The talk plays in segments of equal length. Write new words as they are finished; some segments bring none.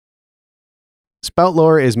Spout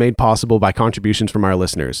Lore is made possible by contributions from our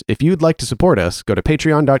listeners. If you'd like to support us, go to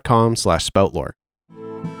patreon.com/spoutlore.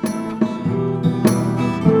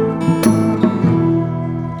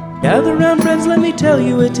 Gather round, friends, let me tell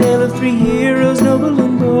you a tale of three heroes, noble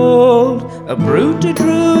and bold. A brute, a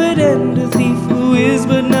druid, and a thief who is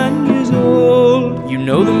but 9 years old. You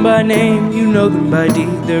know them by name, you know them by deed.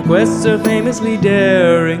 Their quests are famously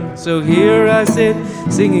daring. So here I sit,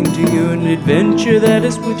 singing to you an adventure that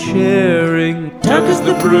is worth sharing. Tuck is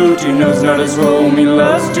the brute, he knows not his home. He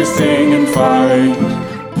loves to sing and fight.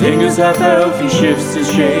 Ving is half-elf, he shifts his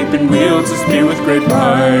shape and wields a spear with great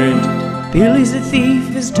might. Billy's a thief,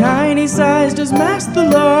 his tiny size does mask the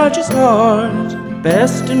largest heart.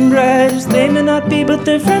 Best and brightest they may not be, but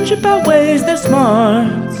their friendship outweighs their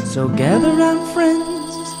smarts. So gather round, friends,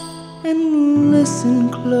 and listen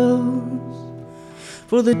close,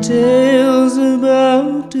 for the tale's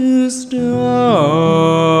about to start.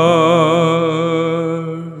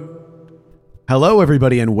 Hello,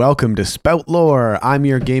 everybody, and welcome to Spout Lore. I'm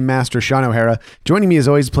your game master, Sean O'Hara. Joining me, as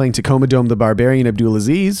always, playing Tacoma Dome the Barbarian,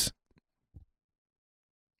 Abdulaziz.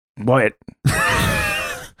 What?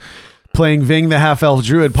 Playing Ving the half-elf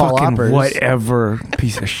druid, Paul Fucking Oppers. whatever,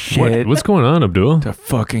 piece of shit. What's going on, Abdul? To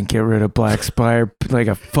fucking get rid of Black Spire like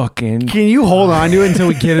a fucking... Can you hold on to it until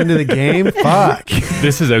we get into the game? Fuck.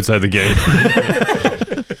 This is outside the game.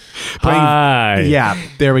 Hi. Yeah,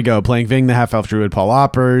 there we go. Playing Ving the half-elf druid, Paul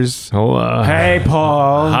Oppers. Hello. Hey,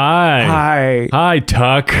 Paul. Hi. Hi. Hi,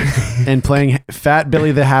 Tuck. And playing Fat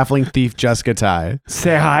Billy the halfling thief, Jessica Ty.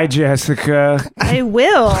 Say hi, Jessica. I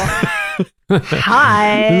will.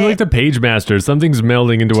 Hi. This is like the Page Master. Something's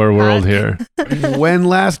melding into our world here. When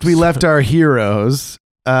last we left our heroes,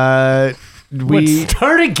 Let's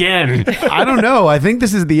start again. I don't know. I think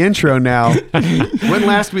this is the intro now. When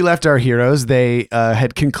last we left our heroes, they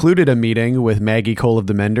had concluded a meeting with Maggie Cole of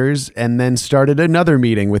the Menders and then started another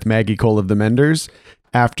meeting with Maggie Cole of the Menders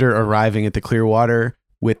after arriving at the Clearwater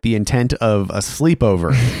with the intent of a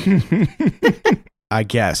sleepover. I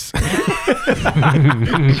guess.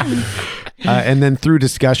 And then through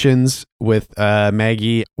discussions with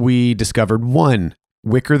Maggie, we discovered one,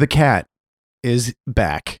 Wicker the cat is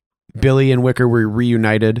back. Billy and Wicker were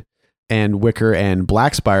reunited, and Wicker and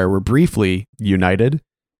Blackspire were briefly united,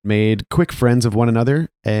 made quick friends of one another,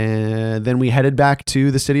 and then we headed back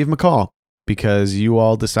to the city of McCall because you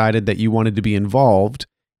all decided that you wanted to be involved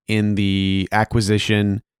in the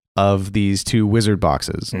acquisition of these 2 wizard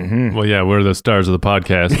boxes. Mm-hmm. Well, yeah, we're the stars of the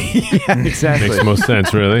podcast. Yeah, exactly. Makes most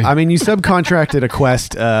sense, really. I mean, you subcontracted a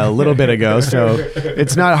quest a little bit ago, so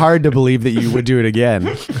it's not hard to believe that you would do it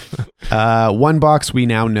again. One box we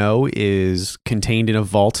now know is contained in a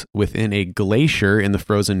vault within a glacier in the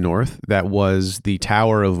frozen north that was the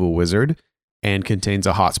tower of a wizard and contains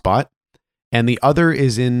a hotspot. And the other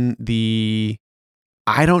is in the,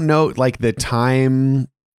 I don't know, like the time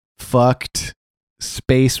fucked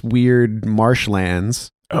space weird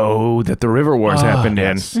marshlands. Oh, that the River Wars happened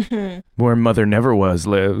yes. in. Where Mother Never Was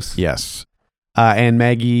lives. Yes. And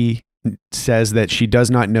Maggie says that she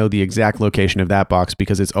does not know the exact location of that box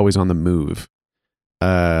because it's always on the move,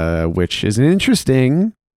 which is an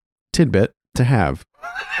interesting tidbit to have.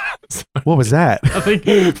 What was that? I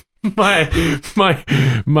think my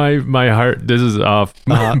heart, this is off,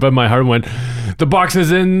 but my heart went, the box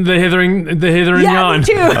is in the hither and yon. Me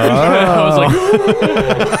too. I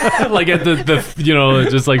was like at the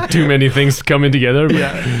just like too many things coming together.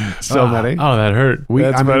 Yeah. So many. Oh, that hurt.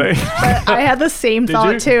 That's funny. But I had the same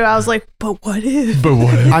thought too. I was like, but what if?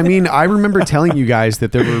 I mean, I remember telling you guys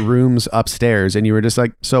that there were rooms upstairs and you were just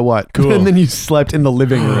like, so what? Cool. And then you slept in the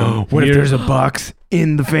living room. What if there's a box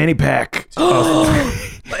in the fanny pack?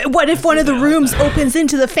 What if one of the rooms opens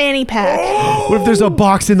into the fanny pack? What if there's a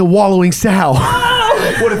box in the wallowing sow?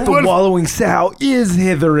 What if the wallowing sow is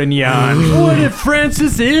hither and yon? What if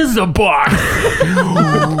Francis is a box?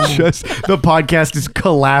 Just the podcast is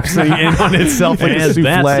collapsing in on itself like a souffle.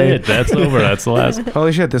 That's it. That's over. That's the last.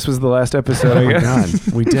 Holy shit, this was the last episode, I Oh my guess.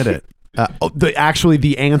 God, we did it. Actually,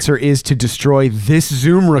 the answer is to destroy this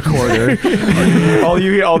Zoom recorder. all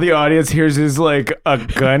the audience hears is like a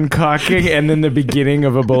gun cocking and then the beginning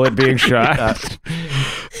of a bullet being shot.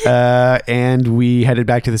 And we headed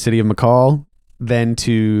back to the city of McCall, then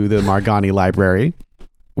to the Margani Library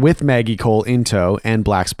with Maggie Cole in tow and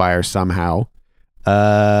Blackspire somehow.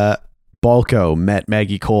 Balco met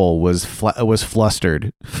Maggie Cole, was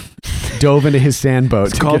flustered, dove into his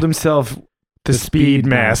sandboat. Called himself the Speed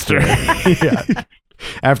Master. Yeah.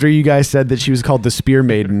 After you guys said that she was called the Spear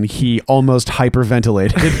Maiden, he almost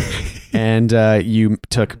hyperventilated. And you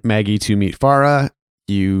took Maggie to meet Farah.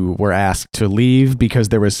 You were asked to leave because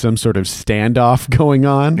there was some sort of standoff going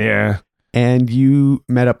on. Yeah. And you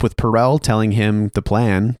met up with Perel, telling him the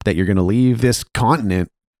plan that you're going to leave this continent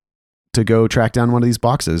to go track down one of these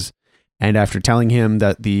boxes. And after telling him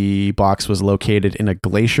that the box was located in a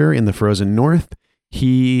glacier in the frozen north,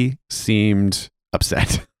 he seemed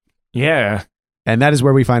upset. Yeah. And that is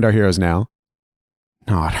where we find our heroes now.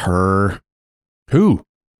 Not her. Who?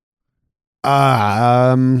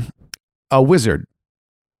 A wizard.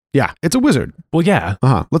 Yeah, it's a wizard. Well, yeah.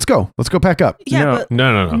 Let's go. Let's go pack up. Yeah, No. but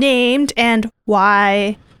No. named, and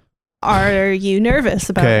why are you nervous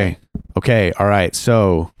about it? Okay. All right.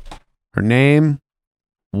 So her name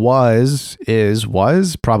was Addernack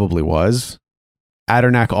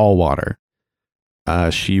Allwater.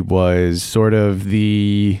 She was sort of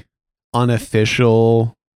the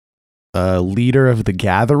unofficial leader of the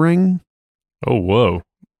gathering. Oh, whoa.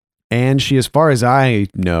 And she, as far as I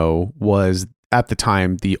know, was at the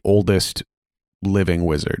time the oldest living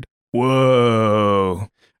wizard. Whoa.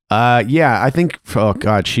 Yeah, I think, oh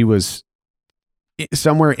God, she was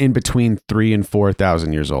somewhere in between 3,000 and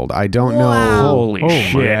 4,000 years old. I don't know. Wow. Holy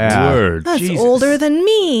shit. yeah. Word. That's Jesus. older than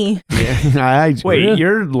me. Wait,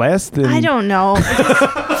 you're less than... I don't know. It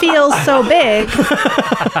just feels so big.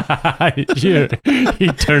 Yeah.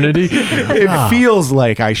 Eternity. It feels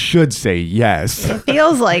like I should say yes. It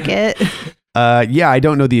feels like it. Yeah, I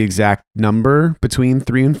don't know the exact number between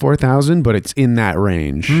 3,000 and 4,000, but it's in that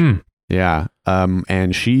range. Yeah.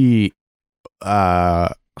 And she,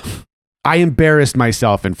 I embarrassed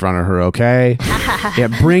myself in front of her, okay?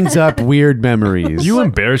 It brings up weird memories. You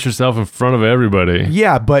embarrass yourself in front of everybody.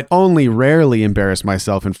 Yeah, but only rarely embarrass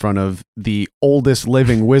myself in front of the oldest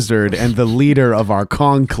living wizard and the leader of our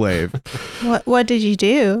conclave. What did you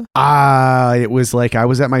do? It was like I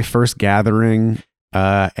was at my first gathering,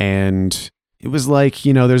 and it was like,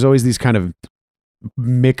 you know, there's always these kind of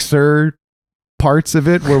mixer parts of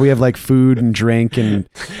it where we have like food and drink and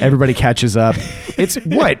everybody catches up. It's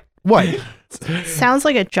what? Sounds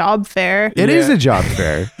like a job fair. It is a job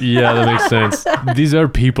fair. Yeah, that makes sense. These are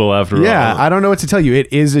people after all. Yeah, I don't know what to tell you.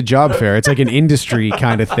 It is a job fair. It's like an industry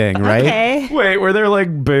kind of thing, right? Okay. Wait, were there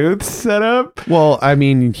like booths set up? Well, I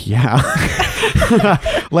mean, yeah.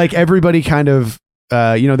 Like everybody kind of,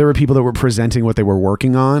 there were people that were presenting what they were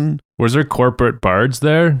working on. Was there corporate bards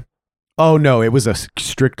there? Oh, no, it was a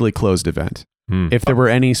strictly closed event. If there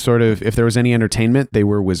was any entertainment, they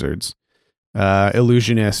were wizards.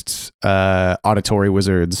 Illusionists, auditory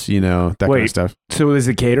wizards, that kind of stuff. So was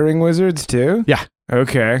it catering wizards too? Yeah.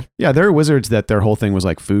 Okay. Yeah, there are wizards that their whole thing was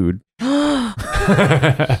like food.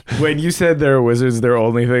 When you said there are wizards, their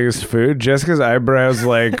only thing is food, Jessica's eyebrows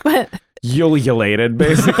like ululated,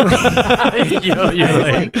 basically.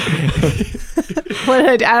 What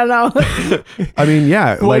I don't know. I mean,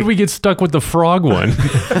 yeah. Why did we get stuck with the frog one?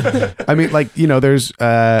 I mean, like, there's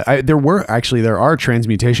there are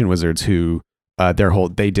transmutation wizards who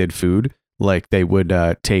they did food. Like they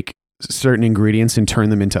would take certain ingredients and turn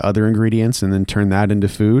them into other ingredients and then turn that into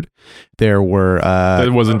food. There were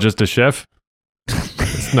That wasn't just a chef?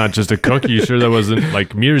 It's not just a cook? You sure that wasn't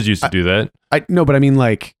like Mears used to do that? No, but I mean,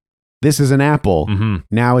 like, this is an apple. Mm-hmm.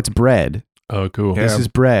 Now it's bread. Oh, cool. This is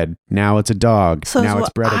bread. Now it's a dog. So now it's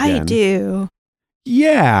it's bread what again. I do.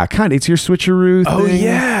 Yeah, kind of. It's your switcheroo thing. Oh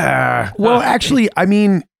yeah. Well, actually, I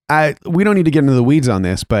mean, we don't need to get into the weeds on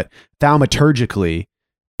this, but thaumaturgically,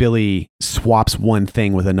 Billy swaps one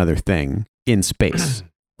thing with another thing in space.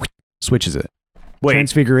 Switches it. Wait.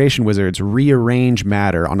 Transfiguration wizards rearrange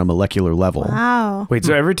matter on a molecular level. Wow. Wait,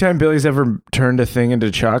 so every time Billy's ever turned a thing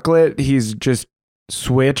into chocolate, he's just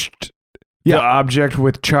switched the object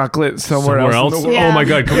with chocolate somewhere else? In the world? Yeah. Oh my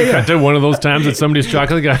God. Can we cut to one of those times that somebody's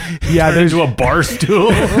chocolate got turned into a bar stool?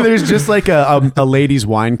 There's just like a ladies'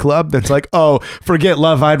 wine club that's like, oh, forget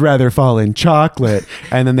love, I'd rather fall in chocolate.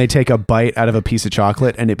 And then they take a bite out of a piece of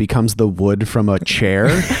chocolate and it becomes the wood from a chair.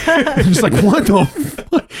 Just like, what the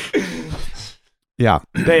fuck? Yeah.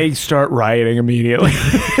 They start rioting immediately.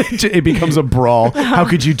 It becomes a brawl. How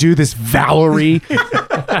could you do this, Valerie?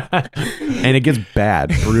 And it gets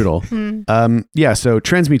bad, brutal. Yeah, so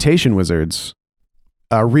transmutation wizards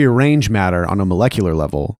rearrange matter on a molecular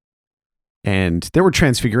level. And there were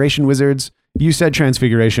transfiguration wizards. You said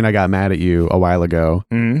transfiguration, I got mad at you a while ago.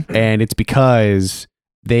 And it's because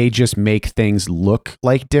they just make things look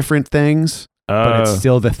like different things. But it's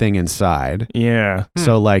still the thing inside. Yeah.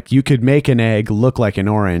 So like you could make an egg look like an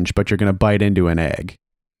orange, but you're going to bite into an egg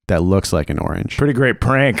that looks like an orange. Pretty great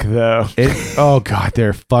prank though. Oh God,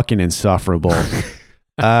 they're fucking insufferable.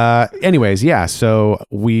 Anyways, yeah. So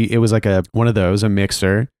it was like one of those, a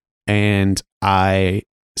mixer, and I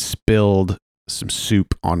spilled some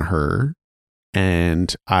soup on her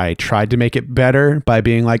and I tried to make it better by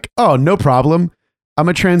being like, oh, no problem. I'm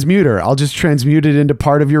a transmuter. I'll just transmute it into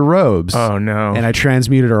part of your robes. Oh no. And I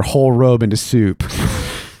transmuted her whole robe into soup.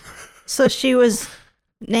 So she was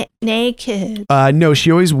naked. No,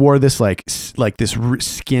 she always wore this like this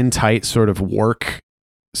skin tight sort of work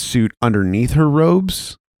suit underneath her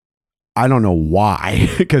robes. I don't know why,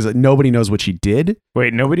 because nobody knows what she did.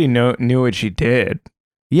 Wait, nobody knew what she did.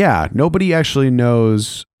 Yeah, nobody actually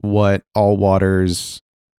knows what Allwater's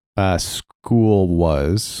school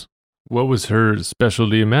was. What was her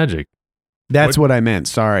specialty in magic? That's what I meant.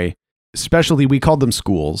 Sorry. Specialty, we called them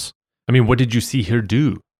schools. I mean, what did you see her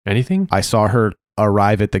do? Anything? I saw her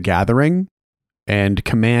arrive at the gathering and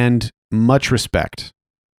command much respect.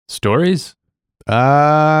 Stories?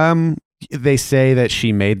 They say that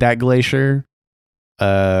she made that glacier.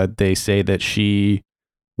 They say that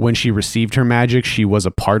when she received her magic, she was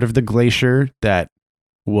a part of the glacier that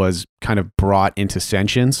was kind of brought into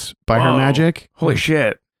sentience by her magic. Holy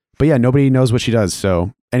shit. But yeah, nobody knows what she does.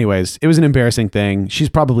 So anyways, it was an embarrassing thing. She's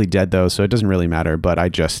probably dead though, so it doesn't really matter. But I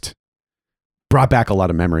just brought back a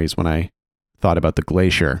lot of memories when I thought about the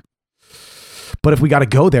glacier. But if we got to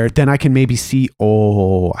go there, then I can maybe see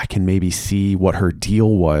what her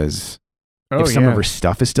deal was. If some of her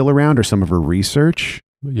stuff is still around or some of her research,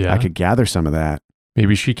 Yeah. I could gather some of that.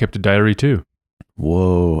 Maybe she kept a diary too.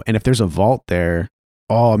 Whoa. And if there's a vault there,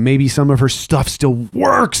 maybe some of her stuff still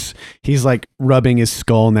works. He's like rubbing his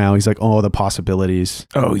skull now. He's like, the possibilities.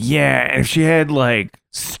 Oh yeah, and if she had like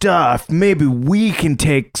stuff, maybe we can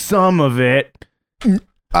take some of it.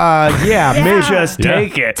 Maybe just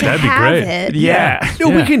take it. To That'd be have great. it. Yeah. No,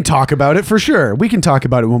 we can talk about it for sure. We can talk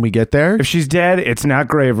about it when we get there. If she's dead, it's not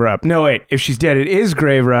grave rob. No, wait. If she's dead, it is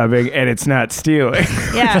grave robbing and it's not stealing.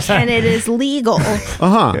 Yeah, and it is legal.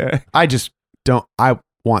 Uh-huh. Yeah. I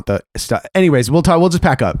want the stuff. Anyways, we'll talk. We'll just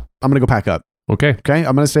pack up. I'm going to go pack up. Okay. Okay.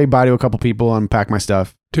 I'm going to say bye to a couple people and pack my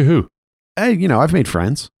stuff. To who? Hey, I've made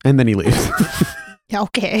friends. And then he leaves.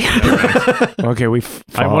 Okay. Okay,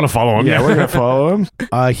 I want to follow him. Yeah, we're going to follow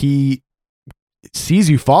him. He sees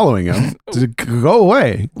you following him. Go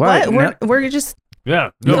away. What? No. We're just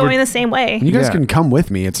Yeah. No, going the same way. You guys Yeah. can come with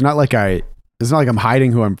me. It's not like I'm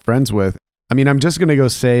hiding who I'm friends with. I mean, I'm just going to go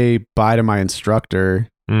say bye to my instructor.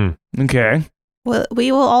 Okay. Well,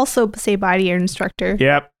 we will also say bye to your instructor.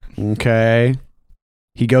 Yep. Okay.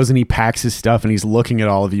 He goes and he packs his stuff and he's looking at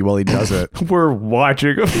all of you while he does it. We're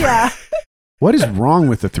watching him. Yeah. What is wrong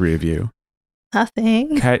with the three of you?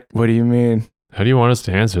 Nothing. What do you mean? How do you want us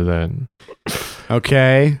to answer that?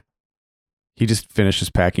 Okay. He just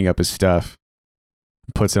finishes packing up his stuff,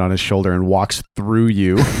 puts it on his shoulder and walks through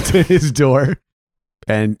you to his door.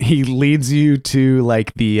 And he leads you to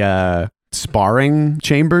like the sparring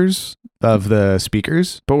chambers of the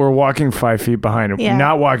speakers. But we're walking 5 feet behind him. Yeah.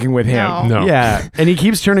 Not walking with him. No. No. Yeah. And he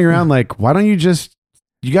keeps turning around like, why don't you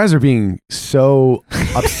you guys are being so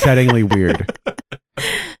upsettingly weird.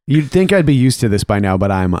 You'd think I'd be used to this by now,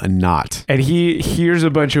 but I'm not. And he hears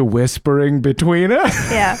a bunch of whispering between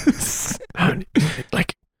us. Yeah.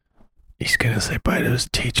 Like, he's gonna say bye to his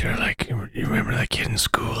teacher. Like, you remember that kid in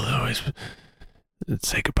school that always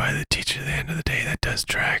say goodbye to the teacher at the end of the day that does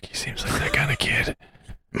track? He seems like that kind of kid.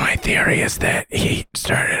 My theory is that he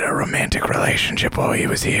started a romantic relationship while he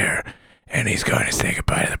was here, and he's going to say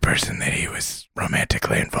goodbye to the person that he was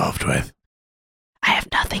romantically involved with. I have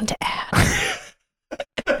nothing to add.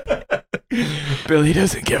 Billy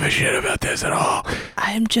doesn't give a shit about this at all.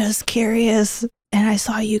 I'm just curious, and I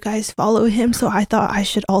saw you guys follow him, so I thought I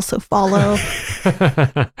should also follow.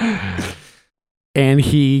 And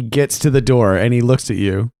he gets to the door and he looks at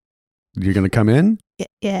you. You're going to come in?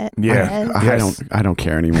 Yeah. Yeah. I don't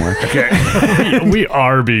care anymore. We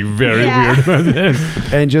are being very weird about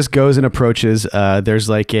this. And just goes and approaches. There's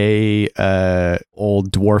like a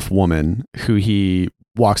old dwarf woman who he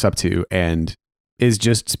walks up to and is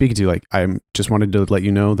just speaking to. Like, I just wanted to let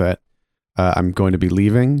you know that I'm going to be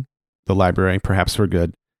leaving the library, perhaps for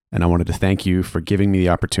good. And I wanted to thank you for giving me the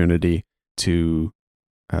opportunity to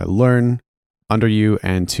learn under you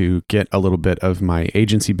and to get a little bit of my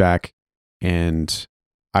agency back. And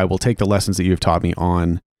I will take the lessons that you have taught me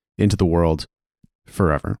on into the world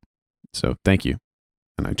forever. So thank you.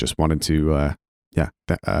 And I just wanted to,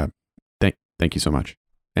 thank you so much.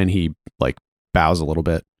 And he like bows a little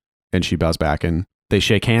bit and she bows back and they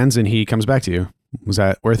shake hands and he comes back to you. Was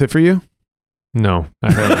that worth it for you? No,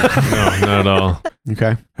 not at all.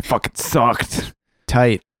 Okay. I fucking sucked.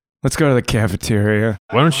 Tight. Let's go to the cafeteria.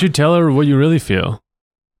 Why don't you tell her what you really feel?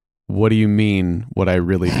 What do you mean what I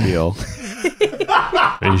really feel?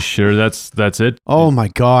 Are you sure that's it? Oh my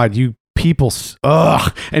God, you people.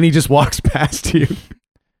 Ugh. And he just walks past you.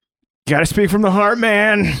 Gotta speak from the heart,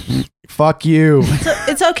 man. Fuck you.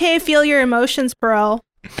 It's okay. Feel your emotions, bro.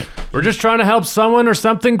 We're just trying to help someone or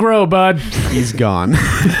something grow, bud. He's gone.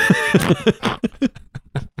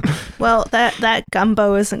 Well, that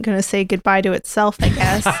gumbo isn't going to say goodbye to itself, I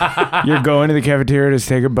guess. You're going to the cafeteria to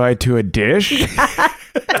say goodbye to a dish? All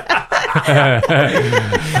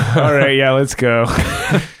right, yeah, let's go.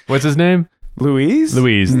 What's his name? Louise?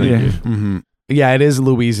 Louise. Thank Yeah. you. Mm-hmm. Yeah, it is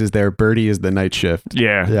Louise is there. Birdie is the night shift.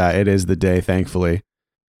 Yeah. Yeah, it is the day, thankfully.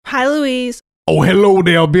 Hi, Louise. Oh, hello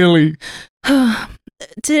there, Billy.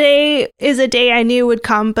 Today is a day I knew would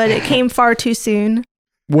come, but it came far too soon.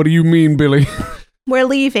 What do you mean, Billy? We're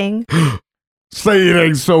leaving. Say it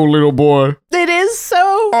ain't so, little boy. It is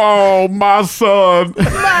so. Oh, my son.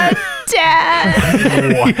 My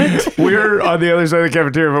dad. We're on the other side of the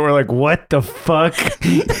cafeteria, but we're like, what the fuck?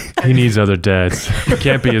 He needs other dads.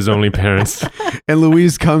 Can't be his only parents. And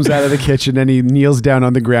Louise comes out of the kitchen and he kneels down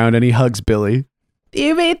on the ground and he hugs Billy.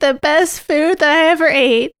 You made the best food that I ever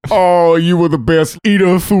ate. Oh, you were the best eater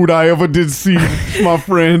of food I ever did see, my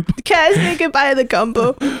friend. Can I say goodbye to the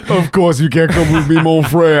gumbo? Of course you can't come with me, mon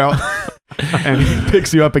frere. And he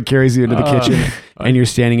picks you up and carries you into the kitchen. And you're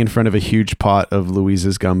standing in front of a huge pot of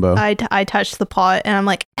Louise's gumbo. I touched the pot and I'm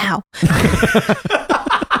like, ow.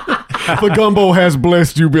 The gumbo has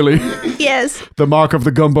blessed you, Billy. Yes. The mark of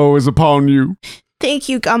the gumbo is upon you. Thank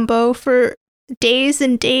you, gumbo, for days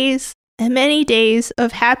and days and many days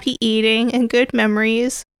of happy eating and good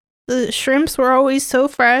memories. The shrimps were always so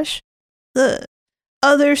fresh. The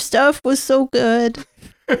other stuff was so good.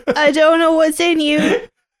 I don't know what's in you,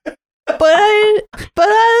 but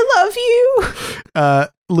I love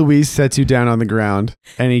you. Louise sets you down on the ground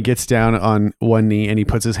and he gets down on one knee and he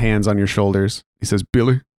puts his hands on your shoulders. He says,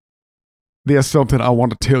 Billy, there's something I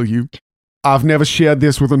want to tell you. I've never shared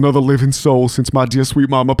this with another living soul since my dear sweet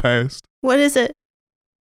mama passed. What is it?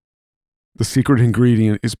 The secret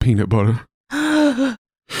ingredient is peanut butter.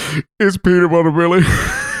 It's peanut butter, Billy.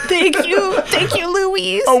 Thank you,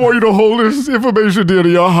 Louise. I want you to hold this information dear to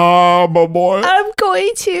your heart, my boy. I'm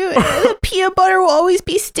going to. The peanut butter will always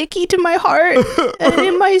be sticky to my heart and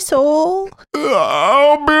in my soul.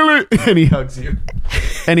 Oh, Billy. And he hugs you.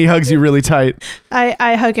 And he hugs you really tight.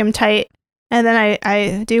 I hug him tight, and then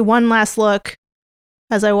I do one last look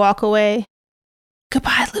as I walk away.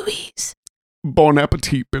 Goodbye, Louise. Bon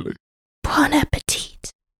appetit, Billy. Bon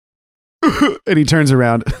appetit. And he turns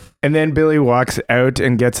around. And then Billy walks out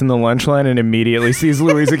and gets in the lunch line and immediately sees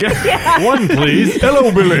Louise again. One, please.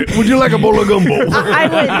 Hello, Billy. Would you like a bowl of gumbo? I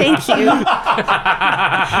would, thank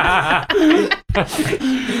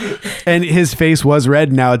you. And his face was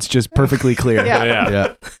red. Now it's just perfectly clear.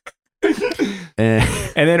 Yeah.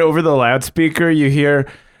 And And then over the loudspeaker, you hear,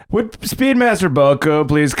 would Speedmaster Bulko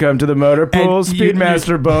please come to the motor pool?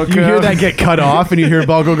 Speedmaster Bulko. You hear that get cut off, and you hear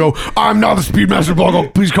Bulko go, I'm not the Speedmaster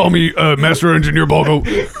Bulko. Please call me Master Engineer Bulko.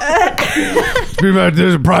 Speedmaster, this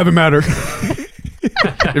is a private matter.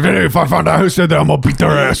 If I find out who said that, I'm going to beat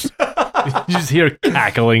their ass. You just hear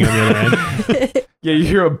cackling on the other end. Yeah, you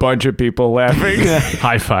hear a bunch of people laughing.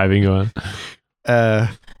 High-fiving going.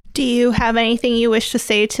 Do you have anything you wish to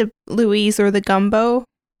say to Louise or the gumbo?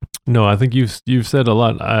 No, I think you've said a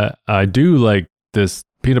lot. I do like this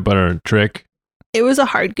peanut butter trick. It was a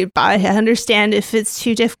hard goodbye. I understand if it's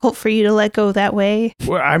too difficult for you to let go that way.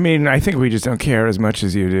 Well, I mean, I think we just don't care as much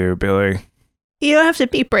as you do, Billy. You don't have to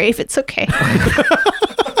be brave. It's okay.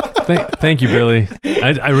 Thank you, Billy.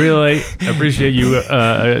 I really appreciate you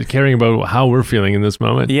caring about how we're feeling in this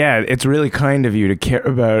moment. Yeah, it's really kind of you to care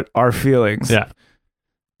about our feelings. Yeah.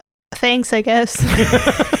 Thanks, I guess.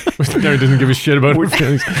 Tarry doesn't give a shit about We're our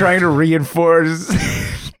feelings. trying to reinforce.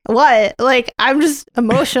 What? Like, I'm just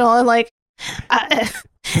emotional and like,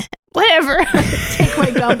 whatever. Take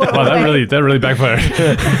my gumbo Wow, away. that really backfired.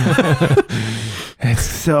 It's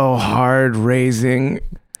so hard raising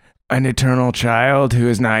an eternal child who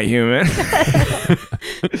is not human.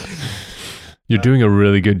 You're doing a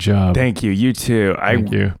really good job. Thank you. You too.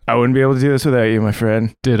 Thank you. I wouldn't be able to do this without you, my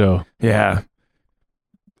friend. Ditto. Yeah.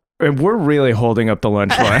 And we're really holding up the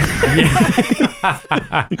lunch line.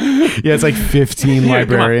 Yeah, it's like 15 Here, come on,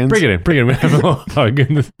 librarians. bring it in. Bring it in. We have a little hug.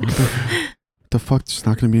 The fuck? There's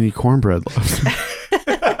not going to be any cornbread left.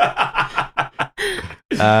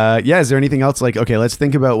 Yeah, is there anything else? Like, okay, let's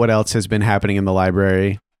think about what else has been happening in the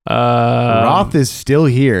library. Roth is still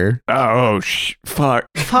here. Fuck.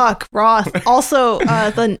 Fuck, Roth. Also,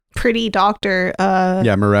 the pretty doctor.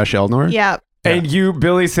 Yeah, Maresh Elnor. Yeah. And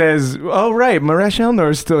Billy says, "Oh right, Maresh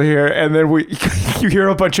Elnor's still here." And then you hear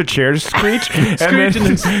a bunch of chairs screech, and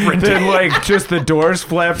then like just the doors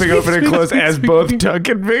flapping open and close as both Tuck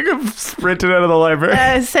and Ving have sprinted out of the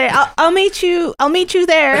library. Say, I'll meet you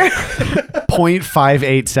there.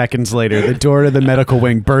 0.58 seconds later, the door to the medical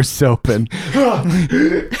wing bursts open.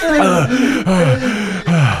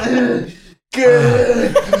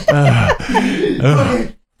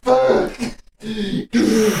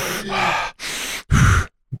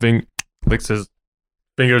 Ving licks his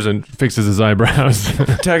fingers and fixes his eyebrows.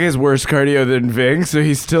 Tuck has worse cardio than Ving, so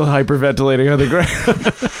he's still hyperventilating on the ground.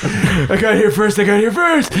 I got here first.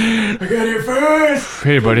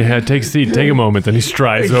 Hey, buddy, take a seat. Take a moment. Then he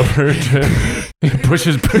strides over. He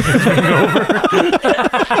pushes Ving over.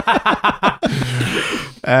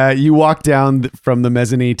 You walk down from the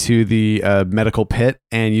mezzanine to the medical pit,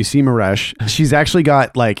 and you see Maresh. She's actually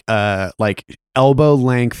got like elbow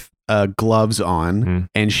length gloves on,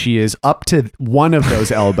 and she is up to one of those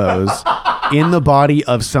elbows in the body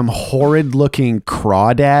of some horrid looking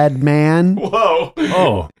crawdad man. Whoa!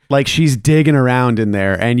 Oh, like she's digging around in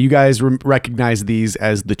there, and you guys recognize these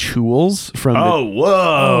as the chewels from. Whoa!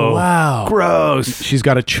 Oh wow! Gross. She's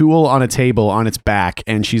got a chewel on a table on its back,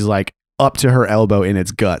 and she's like up to her elbow in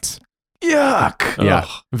its guts. Yuck. Yeah.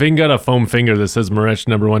 Ving got a foam finger that says Maresh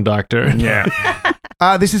 #1 doctor. Yeah.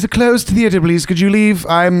 This is a closed theater, please. Could you leave?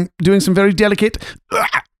 I'm doing some very delicate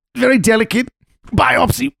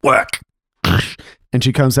biopsy work. And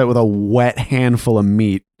she comes out with a wet handful of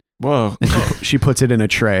meat. Whoa. She puts it in a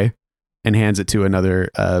tray and hands it to another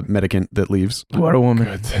medicant that leaves. What a woman.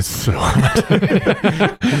 God, that's so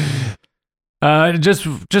hot.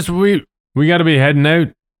 We got to be heading out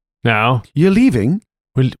now. You're leaving?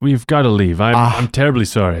 We've got to leave. I'm terribly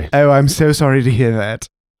sorry. Oh, I'm so sorry to hear that.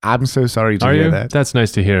 I'm so sorry to hear that. That's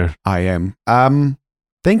nice to hear. I am.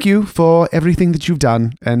 Thank you for everything that you've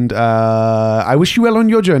done, and I wish you well on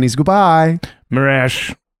your journeys. Goodbye.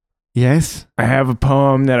 Maresh, Yes? I have a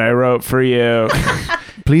poem that I wrote for you.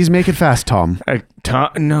 Please make it fast, Tom.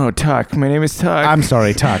 Tuck. My name is Tuck. I'm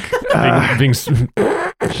sorry, Tuck.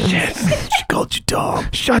 Shit. She called you Tom.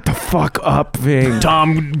 Shut the fuck up, Ving.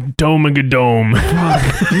 Tom Domagadome.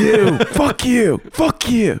 Fuck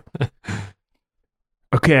you.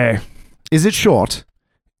 Okay. Is it short?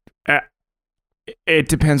 It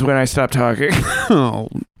depends when I stop talking. Oh,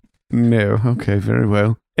 no. Okay, very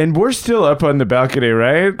well. And we're still up on the balcony,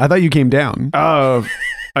 right? I thought you came down. Oh,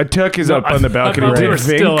 Tuck is up on the balcony. thought we Did were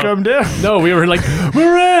Ving still up. come down? No, we were like,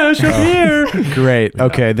 Maresh, up here. Great.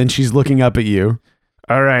 Okay, then she's looking up at you.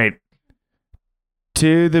 All right.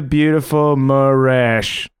 To the beautiful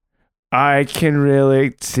Maresh, I can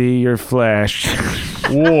really see your flesh.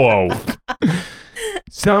 Whoa.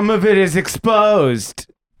 Some of it is exposed.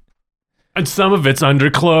 And some of it's under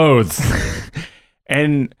clothes.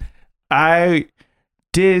 And I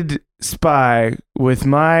did spy with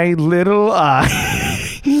my little eye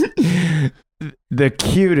the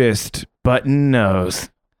cutest button nose.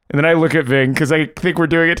 And then I look at Ving because I think we're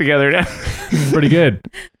doing it together now. Pretty good.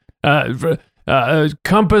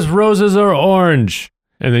 Compass roses are orange.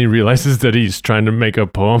 And then he realizes that he's trying to make a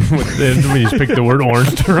poem with it. He's picked the word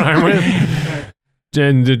orange to rhyme with.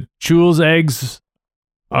 And the Chewel's eggs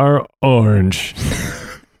are orange.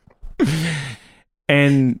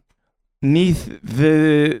 And neath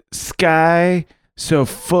the sky so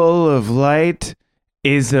full of light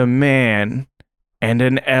is a man and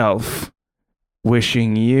an elf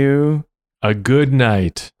wishing you A good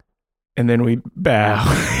night. and then we bow.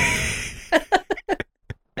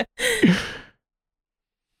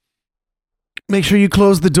 Make sure you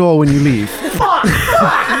close the door when you leave. You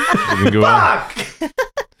can go out.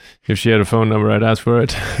 If she had a phone number, I'd ask for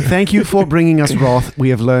it. Thank you for bringing us Roth. We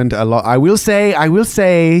have learned a lot. I will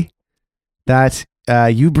say that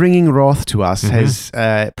you bringing Roth to us has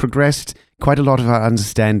progressed quite a lot of our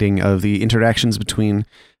understanding of the interactions between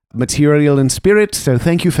material and spirit. So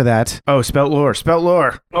thank you for that. Oh, spelt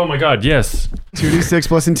lore. Oh my god, yes. 2d6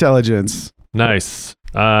 plus intelligence. Nice.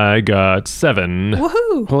 I got 7.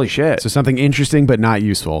 Woohoo! Holy shit. So something interesting but not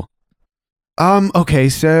useful. Okay,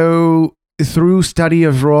 so through study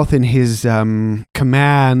of Roth and his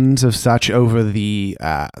commands of such over the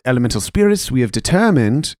elemental spirits, we have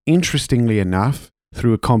determined, interestingly enough,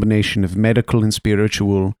 through a combination of medical and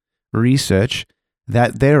spiritual research,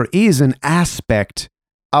 that there is an aspect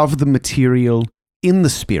of the material in the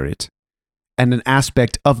spirit and an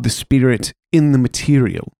aspect of the spirit in the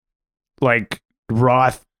material. Like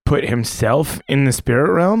Roth put himself in the spirit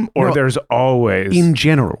realm, or No, there's always In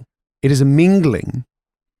general, it is a mingling.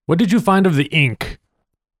 What did you find of the ink?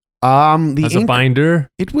 The As a ink, binder?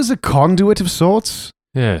 it was a conduit of sorts.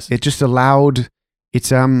 Yes. It just allowed.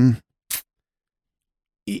 It's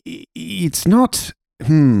It's not.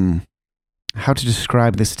 How to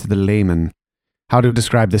describe this to the layman? How to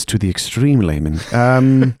describe this to the extreme layman?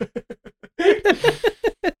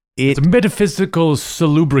 It's a metaphysical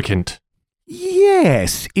salubricant.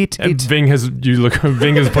 Yes, Ving has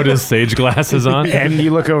put his sage glasses on. And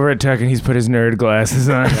you look over at Tuck and he's put his nerd glasses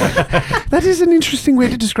on. That is an interesting way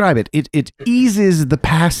to describe it. It eases the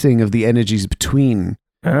passing of the energies between,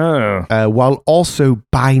 while also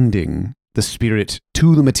binding the spirit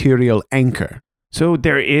to the material anchor. So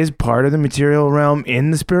there is part of the material realm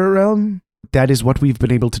in the spirit realm? That is what we've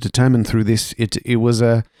been able to determine through this.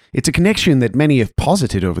 It's a connection that many have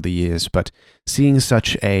posited over the years, but seeing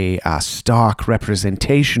such a stark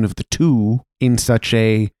representation of the two in such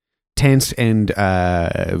a tense and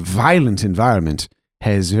violent environment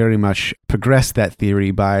has very much progressed that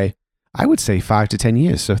theory by, I would say, 5 to 10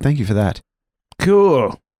 years. So thank you for that.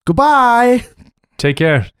 Cool. Goodbye. Take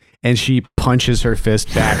care. And she punches her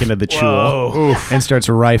fist back into the chul and starts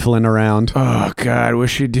rifling around. Oh, God,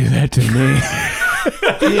 wish you'd do that to me.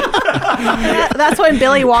 That's when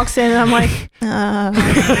Billy walks in and I'm like,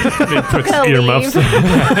 It puts Gotta earmuffs.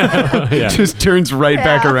 Yeah. Just turns right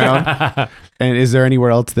back around. And is there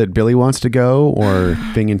anywhere else that Billy wants to go, or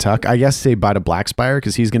Ving and Tuck? I guess say bye to Blackspire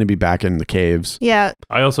because he's going to be back in the caves. yeah.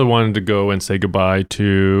 I also wanted to go and say goodbye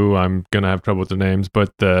to, I'm going to have trouble with the names,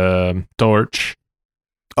 but the Torch.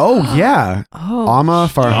 Oh, yeah. Oh. Amma,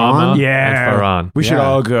 Farhan. Amma Yeah. and Farhan. We should Yeah.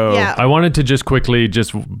 all go. Yeah. I wanted to just quickly,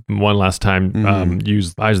 just one last time,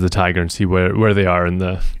 use Eyes of the Tiger and see where they are in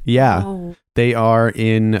the... Yeah. Oh. They are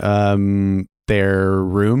in their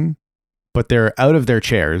room, but they're out of their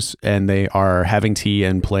chairs and they are having tea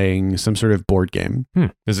and playing some sort of board game.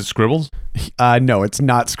 Is it Scribbles? No, it's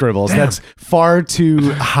not Scribbles. That's far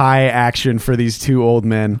too high action for these two old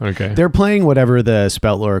men. Okay. They're playing whatever the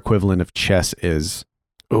Spoutlore equivalent of chess is.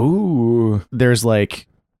 Ooh. There's like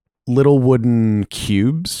little wooden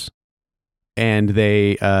cubes and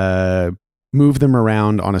they move them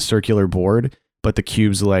around on a circular board, but the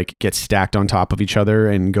cubes like get stacked on top of each other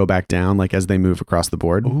and go back down like as they move across the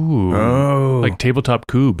board. Ooh. Oh. Like tabletop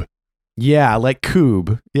cube. Yeah, like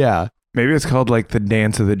Coob. Yeah. Maybe it's called like the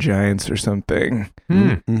Dance of the Giants or something.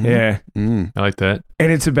 Mhm. Yeah. I like that.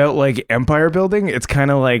 And it's about like empire building. It's kind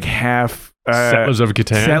of like half Settlers of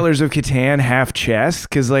Catan. Settlers of Catan, half chess.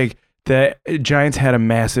 Because like the Giants had a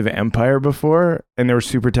massive empire before and they were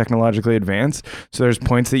super technologically advanced. So there's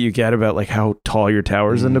points that you get about like how tall your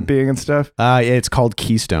towers end up being and stuff. It's called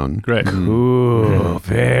Keystone. Great. Ooh,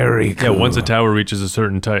 very cool. Yeah, once a tower reaches a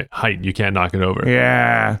certain height, you can't knock it over.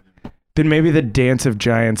 Yeah. Then maybe the Dance of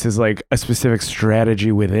Giants is like a specific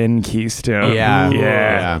strategy within Keystone. Yeah. Ooh.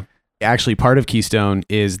 Yeah. Actually, part of Keystone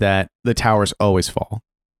is that the towers always fall.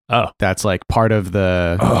 Oh. That's like part of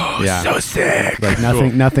the... Oh, yeah. so sick. Like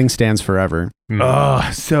nothing stands forever. Oh,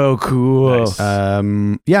 so cool. Nice.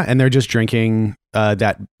 Yeah, and they're just drinking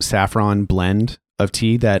that saffron blend of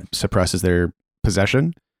tea that suppresses their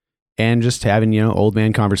possession and just having, old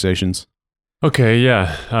man conversations. Okay,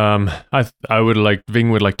 yeah.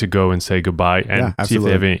 Ving would like to go and say goodbye and Yeah, see if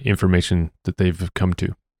they have absolutely. any information that they've come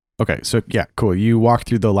to. Okay, so yeah, cool. You walk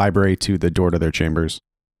through the library to the door to their chambers.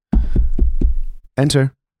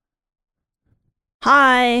 Enter.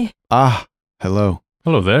 Hi. Ah, hello.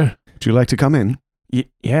 Hello there. Would you like to come in?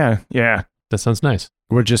 Yeah. That sounds nice.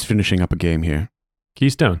 We're just finishing up a game here.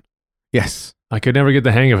 Keystone. Yes. I could never get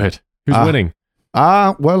the hang of it. Who's winning?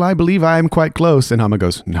 Well, I believe I am quite close. And Hama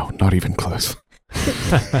goes, no, not even close.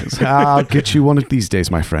 I'll get you one of these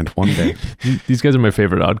days, my friend. One day. These guys are my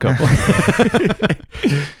favorite odd couple.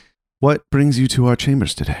 What brings you to our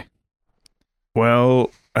chambers today?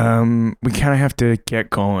 Well, we kind of have to get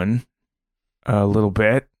going a little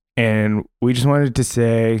bit. And we just wanted to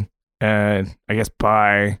say, I guess,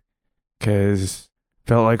 bye. Because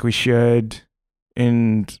felt like we should.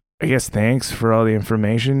 And I guess thanks for all the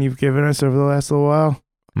information you've given us over the last little while.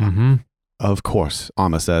 Mm-hmm. Of course,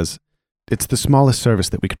 Amma says. It's the smallest service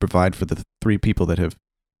that we could provide for the 3 people that have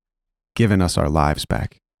given us our lives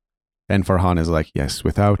back. And Farhan is like, yes,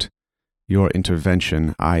 without your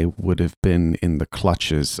intervention, I would have been in the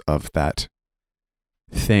clutches of that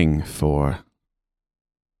thing for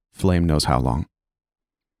flame knows how long.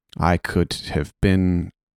 I could have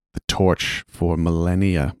been the torch for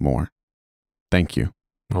millennia more. Thank you.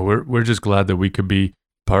 Well, we're just glad that we could be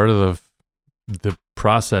part of the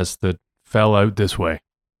process that fell out this way.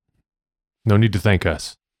 No need to thank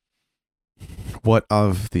us. What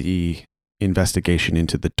of the investigation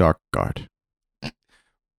into the Dark Guard?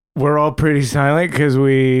 We're all pretty silent because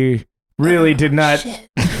we really did not Shit.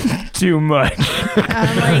 do much.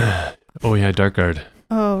 I'm like, Oh yeah, Dark Guard.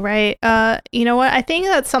 Oh, right. You know what? I think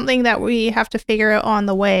that's something that we have to figure out on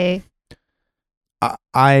the way.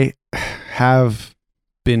 I have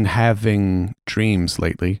been having dreams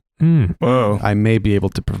lately. Whoa. I may be able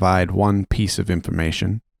to provide one piece of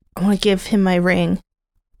information. I want to give him my ring.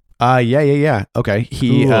 Yeah. Okay.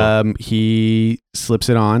 Cool. He slips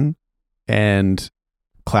it on and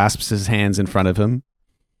clasps his hands in front of him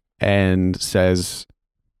and says,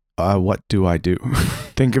 what do I do?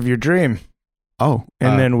 Think of your dream, Oh,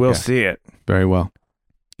 and then we'll yeah, see it. very well.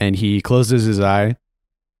 And he closes his eye.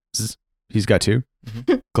 He's got two.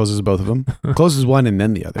 Closes both of them. Closes one and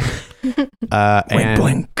then the other. And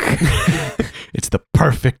blink. it's the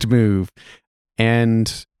perfect move.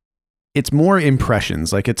 And it's more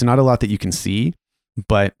impressions. Like, it's not a lot that you can see,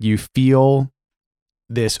 but you feel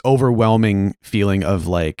this overwhelming feeling of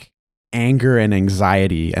like anger and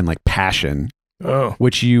anxiety and like passion, Oh.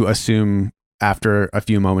 which you assume after a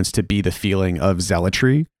few moments to be the feeling of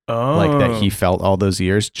zealotry, Oh. like that he felt all those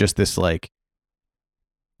years. Just this like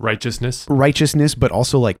Righteousness. righteousness, but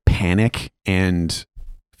also like panic and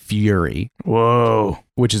fury, Whoa.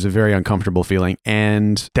 which is a very uncomfortable feeling.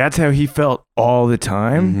 And That's how he felt all the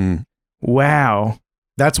time? Mhm. Wow.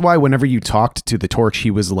 That's why whenever you talked to the torch, he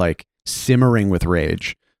was like simmering with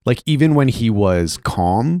rage. Like, even when he was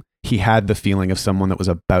calm, he had the feeling of someone that was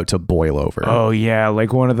about to boil over. Oh, yeah.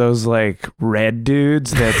 Like one of those like red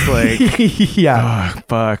dudes that's like, yeah. oh,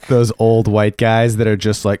 fuck. Those old white guys that are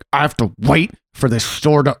just like, I have to wait for this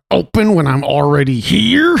store to open when I'm already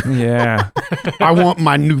here. Yeah. I want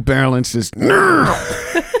my New Balances now.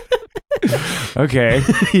 Okay.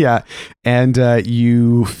 Yeah. And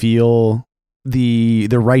you feel the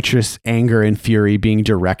righteous anger and fury being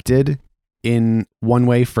directed in one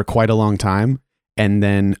way for quite a long time, and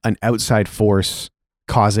then an outside force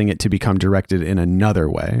causing it to become directed in another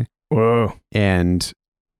way. Whoa. And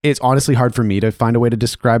it's honestly hard for me to find a way to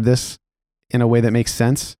describe this in a way that makes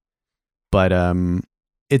sense. But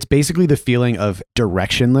it's basically the feeling of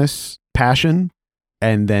directionless passion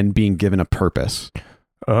and then being given a purpose.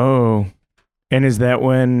 Oh. And is that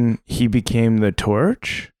when he became the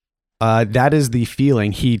torch? That is the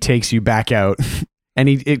feeling. He takes you back out and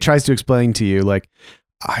it tries to explain to you, like,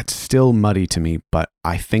 it's still muddy to me, but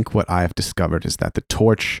I think what I have discovered is that the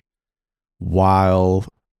torch, while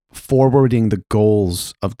forwarding the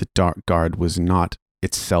goals of the Dark Guard, was not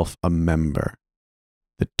itself a member.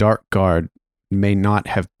 The Dark Guard may not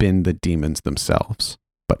have been the demons themselves,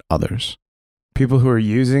 but others. People who are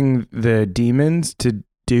using the demons to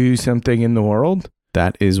do something in the world?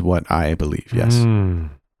 That is what I believe, yes.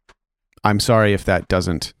 I'm sorry if that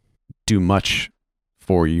doesn't do much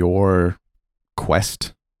for your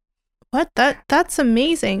quest. What? That's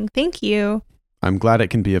amazing. Thank you. I'm glad it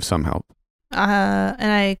can be of some help.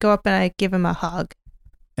 And I go up and I give him a hug.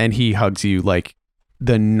 And he hugs you like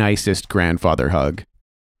the nicest grandfather hug.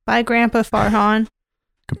 Bye, Grandpa Farhan.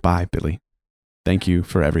 Goodbye, Billy. Thank you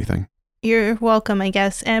for everything. You're welcome, I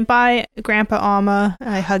guess. And bye, Grandpa Alma.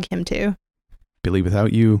 I hug him too. Billy,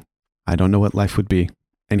 without you, I don't know what life would be.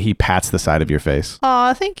 And he pats the side of your face.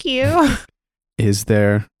 Aw, thank you. Is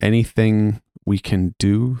there anything we can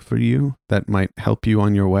do for you that might help you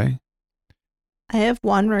on your way? I have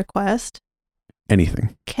one request.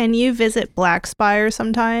 Anything. Can you visit Blackspire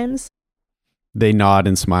sometimes? They nod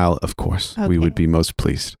and smile. Of course, we Okay. would be most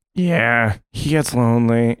pleased. Yeah. He gets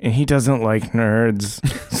lonely and he doesn't like nerds.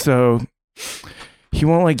 So he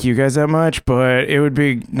won't like you guys that much, but it would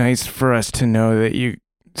be nice for us to know that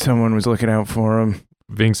someone was looking out for him.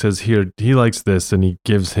 Ving says here he likes this, and he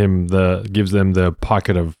gives them the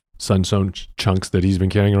pocket of sunstone chunks that he's been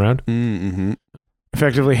carrying around. Mm-hmm.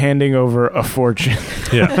 Effectively handing over a fortune.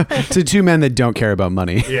 Yeah, To two men that don't care about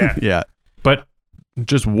money. Yeah. Yeah. but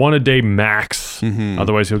just one a day max. Mhm.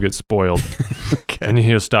 Otherwise, he'll get spoiled, Okay. and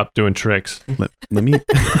he'll stop doing tricks. Let me.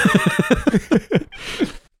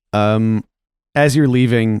 As you're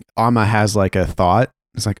leaving, Amma has like a thought.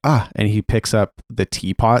 It's like, and he picks up the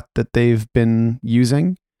teapot that they've been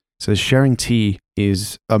using. Says sharing tea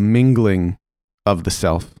is a mingling of the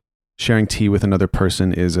self. Sharing tea with another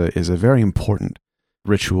person is a very important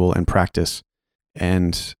ritual and practice.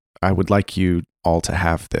 And I would like you all to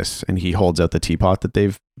have this. And he holds out the teapot that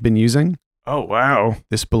they've been using. Oh, wow.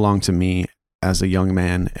 This belonged to me as a young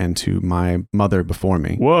man and to my mother before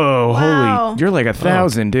me. Whoa. Wow. Holy. You're like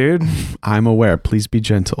 1,000, dude. I'm aware. Please be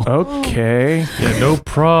gentle. Okay. Yeah, no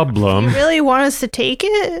problem. You really want us to take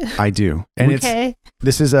it? I do. And Okay.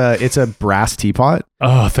 it's a brass teapot.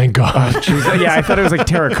 Oh, thank God. Yeah, I thought it was like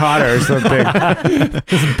terracotta or something.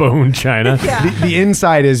 It's bone china. Yeah. The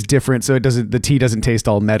inside is different, so the tea doesn't taste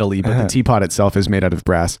all metally, but the teapot itself is made out of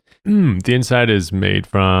brass. The inside is made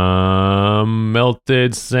from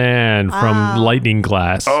melted sand from Wow. lightning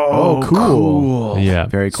glass. Oh, cool. Yeah.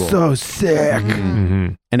 Very cool. So sick.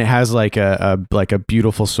 Mhm. And it has like a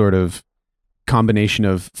beautiful sort of combination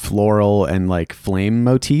of floral and like flame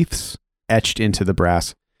motifs etched into the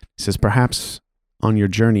brass. It says, perhaps on your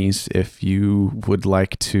journeys, if you would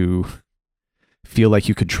like to feel like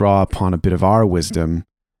you could draw upon a bit of our wisdom,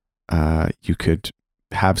 you could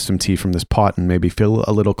have some tea from this pot and maybe feel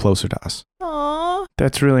a little closer to us. Aw,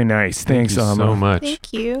 That's really nice. Thanks, Thank you Alma. so much.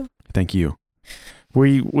 thank you. Thank you.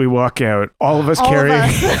 We walk out. All of us All of carrying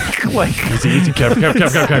us. like Easy. Careful.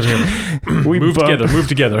 we Move bump,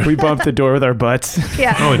 together. We bump the door with our butts.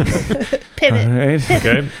 Yeah. Oh, Pivot. All right.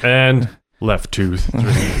 okay. And left 2, 3,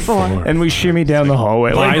 4. And we shimmy down the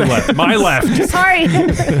hallway. My left. Sorry.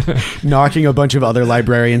 Knocking a bunch of other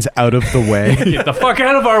librarians out of the way. Get the fuck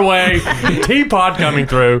out of our way. Teapot coming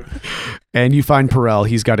through. And you find Perel.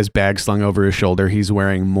 He's got his bag slung over his shoulder. He's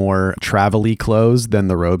wearing more travel-y clothes than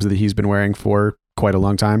the robes that he's been wearing for quite a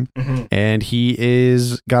long time. And he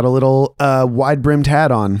is got a little wide-brimmed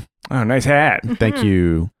hat on. Oh, nice hat. Thank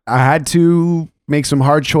you. I had to make some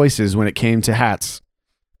hard choices when it came to hats,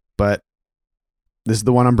 but this is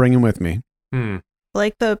the one I'm bringing with me.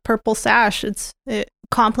 Like the purple sash. It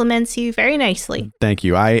compliments you very nicely. Thank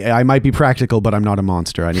you. I might be practical, but I'm not a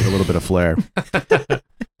monster. I need a little bit of flair.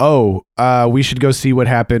 We should go see what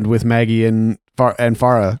happened with Maggie and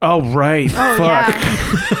Farah. Oh, right. Oh, Fuck.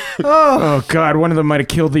 yeah. Oh, Oh, God. One of them might have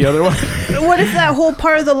killed the other one. what if that whole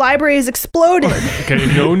part of the library is exploded? Okay,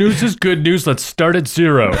 no news is good news. Let's start at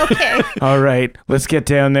 0. Okay. All right. Let's get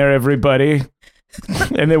down there, everybody.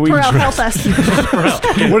 And then we Perel, help us.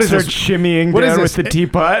 What is start this? shimmying What is down this? with the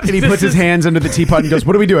teapot. And he puts his hands under the teapot and goes,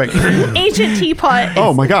 "What are we doing?" Ancient teapot.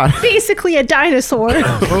 Oh my God. Basically a dinosaur.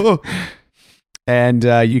 And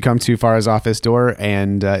you come to Farah's office door,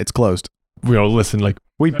 and it's closed. We all listen like,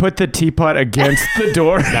 We put the teapot against the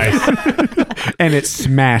door. nice. And it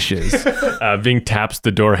smashes. Ving taps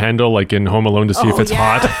the door handle like in Home Alone to see if it's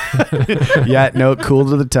hot. Yeah, no, cool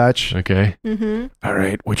to the touch. Okay. Mm-hmm. All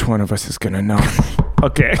right. Which one of us is going to know?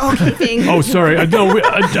 Okay. Okay, Ving. Oh, sorry. I'm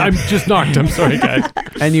just knocked. I'm sorry, guys.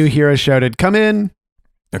 And you hear a shouted, "Come in."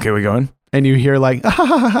 Okay, we going? And you hear like,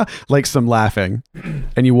 like some laughing.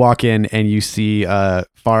 And you walk in and you see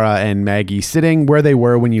Farah and Maggie sitting where they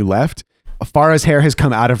were when you left. Farah's hair has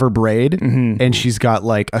come out of her braid, and she's got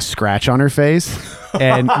like a scratch on her face,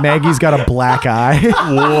 and Maggie's got a black eye.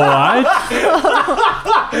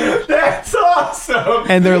 What? That's awesome.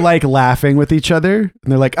 And they're like laughing with each other,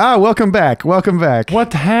 and they're like, welcome back. What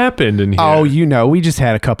happened in here? Oh, we just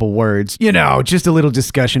had a couple words. Just a little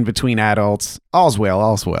discussion between adults. All's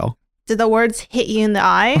well. Did the words hit you in the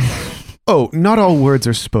eye? Oh, not all words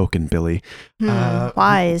are spoken, Billy.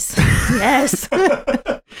 Wise. Yes.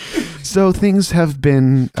 So things have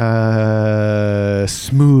been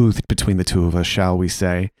smoothed between the two of us, shall we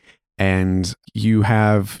say. And you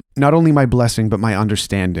have not only my blessing, but my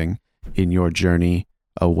understanding in your journey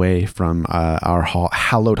away from our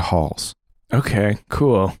hallowed halls. Okay,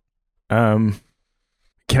 cool. Can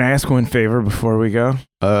I ask one favor before we go?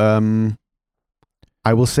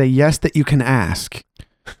 I will say yes that you can ask.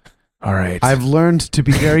 All right. I've learned to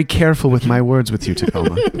be very careful with my words with you,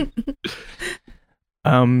 Tacoma.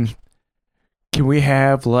 Can we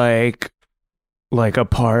have like a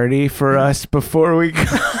party for us before we go?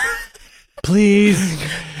 Please.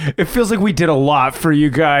 It feels like we did a lot for you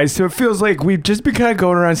guys, so it feels like we've just been kind of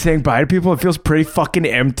going around saying bye to people. It feels pretty fucking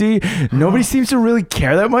empty. Nobody seems to really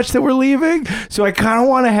care that much that we're leaving, so I kind of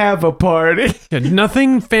want to have a party. Yeah,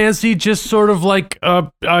 nothing fancy, just sort of like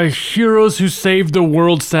heroes who saved the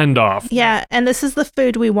world send-off. Yeah, and this is the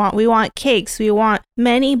food we want. We want cakes. We want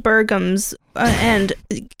many burgums and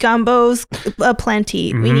gumbos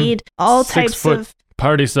aplenty. We need all 6 types foot of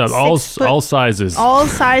party sub, 6 foot- all sizes. all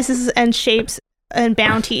sizes and shapes and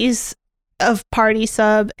bounties of party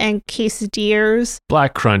sub and quesadillas.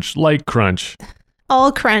 Black crunch, light crunch.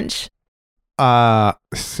 All crunch.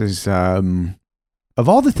 This is of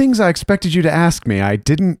all the things I expected you to ask me,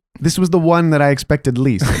 this was the one that I expected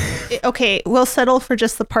least. Okay, we'll settle for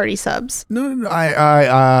just the party subs. No,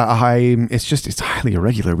 it's highly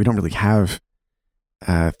irregular. We don't really have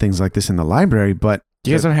things like this in the library, but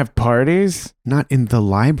You guys don't have parties? not in the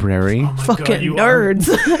library. Oh my Fucking God, you are- nerds.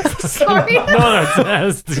 Sorry. No,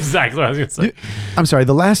 that's exactly what I was going to say. I'm sorry.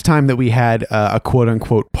 The last time that we had a quote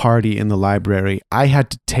unquote party in the library, I had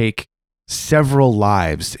to take several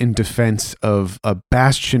lives in defense of a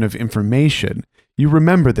bastion of information. You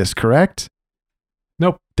remember this, correct?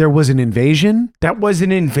 Nope. There was an invasion? That was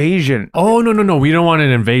an invasion. Oh, no. We don't want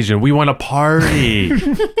an invasion. We want a party.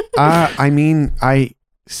 I mean, I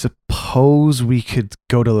suppose we could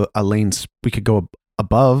go to we could go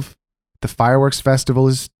above. The fireworks festival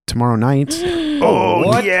is tomorrow night.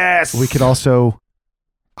 Oh, yes. We could also,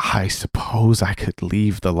 I suppose I could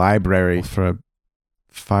leave the library for a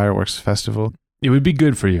fireworks festival. It would be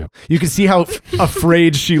good for you. You can see how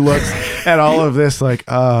afraid she looks at all of this. Like,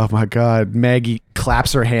 oh my God. Maggie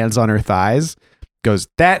claps her hands on her thighs, goes,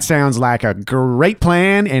 that sounds like a great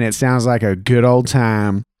plan, and it sounds like a good old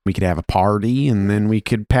time. We could have a party, and then we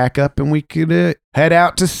could pack up and we could head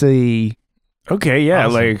out to sea. Okay, yeah,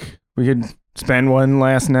 Awesome. like we could spend one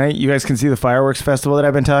last night. You guys can see the fireworks festival that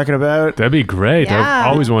I've been talking about. That'd be great. Yeah. I've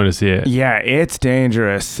always wanted to see it. Yeah, it's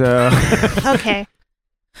dangerous. So Okay.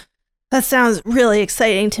 That sounds really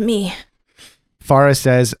exciting to me. Farah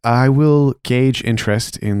says, I will gauge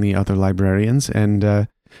interest in the other librarians. And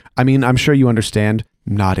I mean, I'm sure you understand,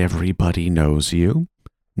 not everybody knows you.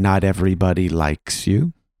 Not everybody likes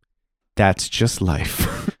you. That's just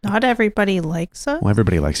life. Not everybody likes us. Well,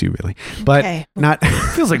 everybody likes you, really. But Okay. not,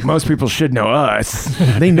 feels like most people should know us.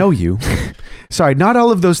 they know you. Sorry, not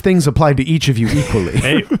all of those things apply to each of you equally.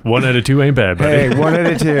 Hey, 1 out of 2 ain't bad, buddy. Hey, 1 out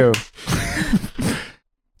of 2.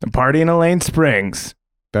 A party in Elaine Springs.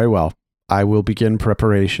 Very well. I will begin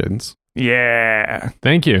preparations. Yeah.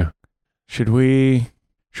 Thank you. Should we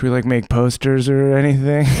like make posters or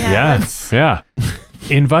anything? Yeah.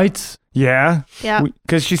 Invites? Yeah. Yeah.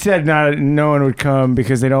 Because she said no one would come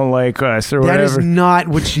because they don't like us or That is whatever. not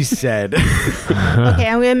what she said. Okay,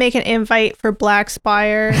 I'm gonna make an invite for Black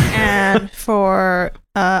Spire and for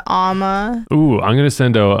Alma. Ooh, I'm going to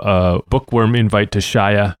send a bookworm invite to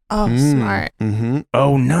Shia. Oh, smart. Mm-hmm.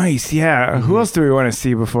 Oh, nice. Yeah. Who else do we want to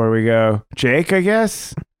see before we go? Jake, I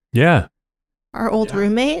guess? Yeah. Our old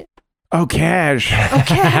roommate. Oh, Cash.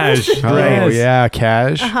 Okay. Oh, Right. yeah,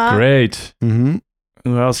 Cash. Uh-huh. Great. Mm-hmm.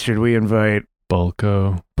 Who else should we invite?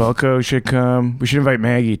 Bulko. Bulko should come. We should invite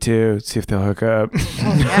Maggie, too. See if they'll hook up.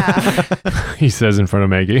 Oh, yeah. He says in front of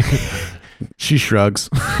Maggie. She shrugs.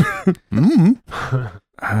 mm-hmm.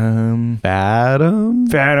 Fathom?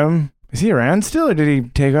 Fathom. Is he around still or did he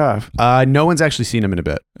take off? No one's actually seen him in a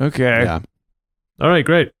bit. Okay. Yeah. All right,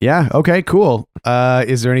 great. Yeah. Okay, cool.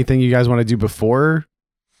 Is there anything you guys want to do before?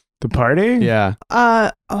 The party? Yeah.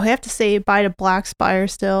 I have to say bye to Black Spire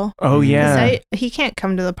still. Oh, 'Cause yeah. he can't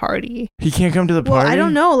come to the party. He can't come to the party? Well, I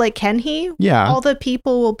don't know. Like, can he? Yeah. All the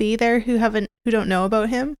people will be there who don't know about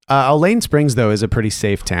him. Elaine Springs, though, is a pretty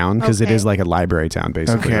safe town because it Okay. is like a library town,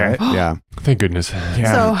 basically. Okay. Right? Yeah. Thank goodness.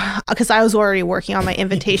 Yeah. So, because I was already working on my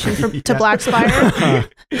invitation to Black Spire.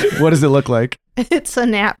 What does it look like? It's a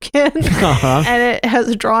napkin, Uh-huh. and it has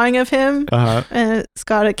a drawing of him, Uh-huh. and it's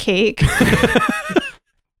got a cake.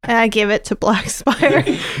 And I give it to Black Spire.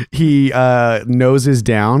 He noses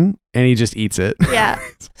down and he just eats it. Yeah.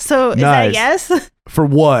 So, is that a Nice. yes? For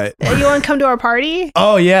what? You want to come to our party?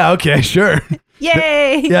 Oh, yeah. Okay, sure.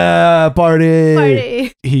 Yay! Yeah, party.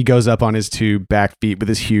 Party. He goes up on his 2 back feet with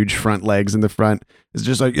his huge front legs in the front. It's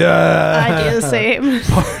just like, yeah. I do the same.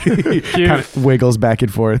 Party. Kind of wiggles back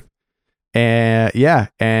and forth. And yeah,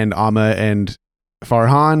 and Amma and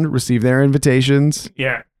Farhan receive their invitations.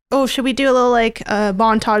 Yeah. Oh, should we do a little like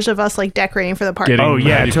montage of us like decorating for the party? Getting Oh,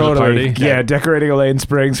 yeah, ready for the totally. party. Yeah, decorating Elaine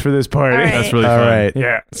Springs for this party. All right. That's really All fun. right.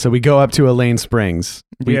 Yeah. So we go up to Elaine Springs.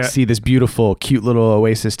 We Yeah. see this beautiful, cute little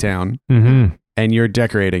oasis town, Mm-hmm. and you're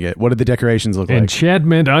decorating it. What do the decorations look like?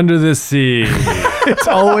 Enchantment under the sea. It's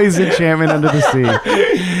always enchantment under the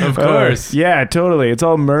sea. Of course. Yeah, totally. It's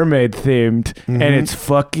all mermaid themed and Mhm. it's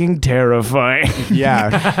fucking terrifying.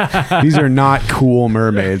 Yeah. These are not cool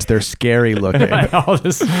mermaids. They're scary looking. All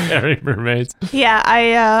the scary mermaids. Yeah,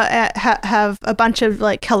 I have a bunch of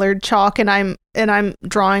like colored chalk, and I'm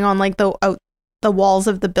drawing on like the walls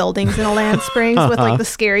of the buildings in Elaine Springs with like the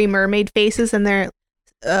scary mermaid faces and their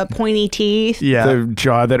pointy teeth. Yeah. The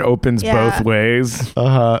jaw that opens Yeah. both ways.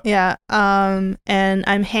 Uh-huh. Yeah. And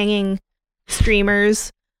I'm hanging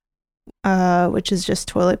streamers, which is just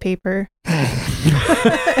toilet paper.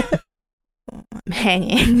 I'm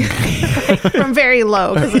hanging from very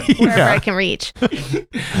low, 'cause it's wherever Yeah. I can reach.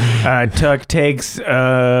 Tuck takes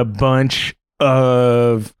a bunch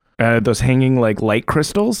of those hanging like light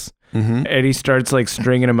crystals Mm-hmm. and he starts like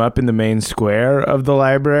stringing them up in the main square of the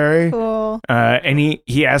library. Cool. And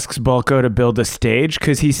he asks Bulko to build a stage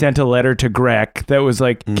because he sent a letter to Greg that was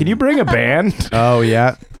like, can you bring a band? Oh,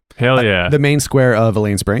 yeah. Hell yeah. The main square of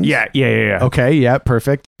Elaine Springs? Yeah. Okay, yeah,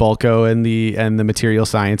 perfect. Bulko and the material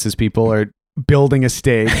sciences people are building a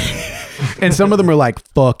stage. And some of them are like,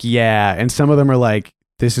 fuck yeah. And some of them are like,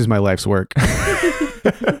 This is my life's work.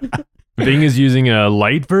 Ving is using a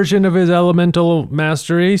light version of his elemental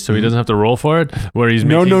mastery, so he doesn't have to roll for it. Where he's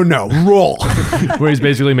making, No. Roll. where he's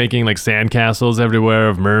basically making like sandcastles everywhere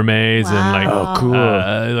of mermaids and like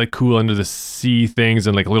like cool under the sea things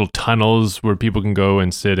and like little tunnels where people can go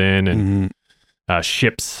and sit in and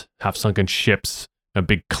ships, half sunken ships, a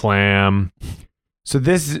big clam. So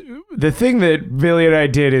the thing that Billy and I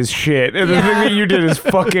did is shit, and the thing that you did is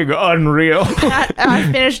fucking unreal. I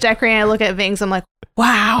finished decorating. I look at Vings. I'm like,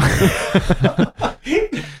 wow.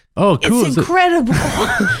 Oh, cool! It's incredible.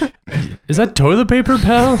 Is that toilet paper,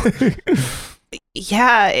 pal?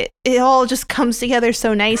 Yeah, it all just comes together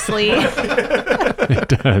so nicely. It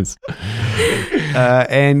does.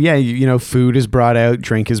 And yeah, food is brought out,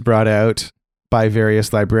 drink is brought out by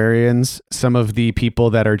various librarians. Some of the people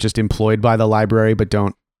that are just employed by the library but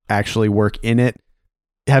don't actually work in it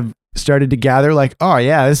have started to gather like, oh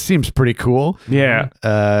yeah, this seems pretty cool. Yeah.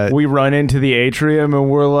 We run into the atrium and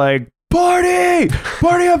we're like, party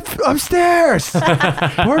upstairs.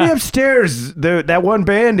 Party upstairs. That one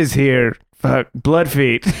band is here. Fuck,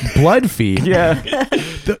 Bloodfeet. Bloodfeet? Yeah.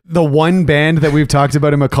 The one band that we've talked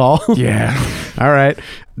about in McCall? Yeah. All right.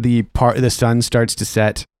 The sun starts to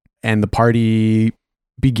set and the party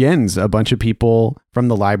begins. A bunch of people from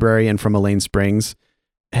the library and from Elaine Springs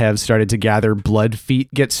have started to gather.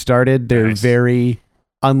 Bloodfeet gets started. They're very,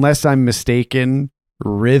 unless I'm mistaken,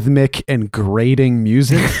 rhythmic and grating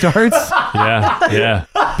music starts. Yeah.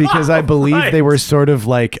 Because I believe they were sort of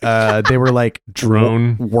like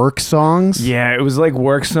drone work songs. Yeah, it was like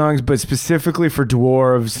work songs, but specifically for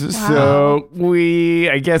dwarves. Wow. So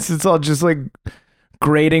I guess it's all just like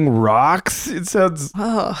grating rocks. It sounds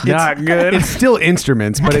not good. It's still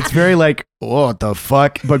instruments, but it's very like, what the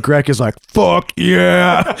fuck? But Greg is like, fuck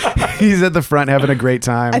yeah. He's at the front having a great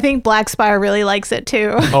time. I think Black Spire really likes it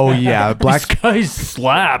too. Oh yeah, These guys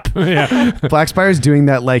slap. Yeah. Black Spire's doing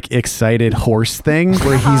that like excited horse thing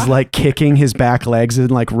where he's like kicking his back legs and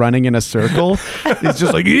like running in a circle. He's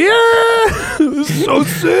just like, yeah, this is so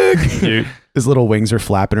sick. Cute. His little wings are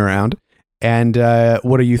flapping around. And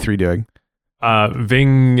what are you three doing?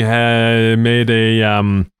 Ving had made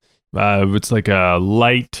a it's like a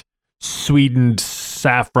light sweetened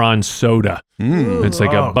saffron soda. It's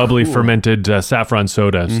like a bubbly fermented saffron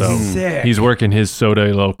soda. So Sick. he's working his soda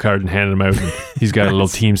little cart and handing them out. And he's got a little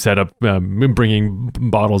team set up bringing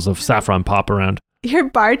bottles of saffron pop around.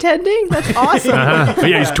 You're bartending? That's awesome. But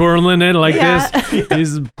yeah, he's twirling it like Yeah. this.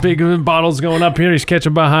 These big bottles going up here. He's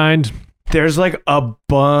catching behind. There's like a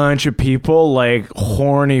bunch of people like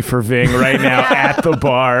horny for Ving right now at the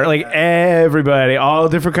bar. Like everybody, all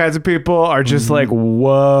different kinds of people are just like,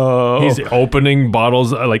 whoa. He's opening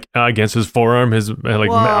bottles against his forearm, his Whoa.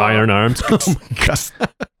 iron arms. Oh my god.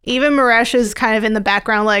 Even Maresh is kind of in the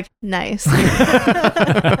background like, nice.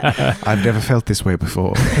 I've never felt this way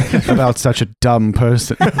before about such a dumb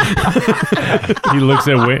person. He looks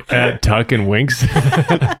at Tuck and winks.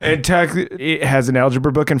 And Tuck has an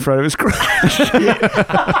algebra book in front of his crotch.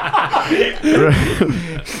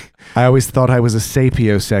 I always thought I was a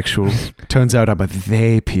sapiosexual. Turns out I'm a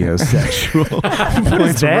they-piosexual. What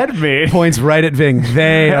does that mean? Points right at Ving.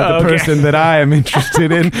 They are the Okay. person that I am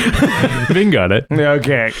interested in. Ving got it.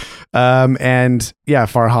 Okay. And yeah,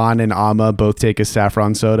 Farhan and Amma both take a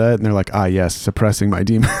saffron soda and they're like, ah, yes, suppressing my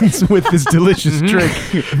demons with this delicious drink.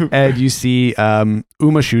 And you see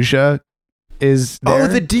Umashusha is there. Oh,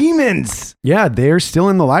 the demons. Yeah, they're still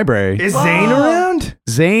in the library. Is Zane around?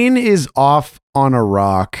 Zane is off on a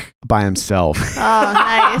rock by himself. Oh,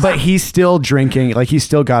 nice. But he's still drinking, like he's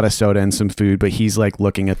still got a soda and some food, but he's like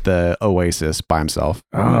looking at the oasis by himself.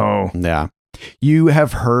 Oh. Yeah. You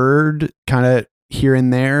have heard kind of here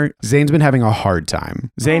and there, Zane's been having a hard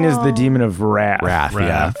time. Zane is the demon of wrath. Wrath,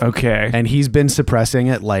 yeah. Okay. And he's been suppressing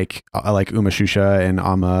it like Umashusha and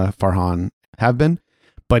Amma Farhan have been,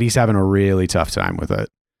 but he's having a really tough time with it.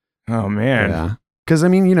 Oh, man. Yeah. Because, I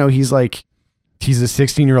mean, he's a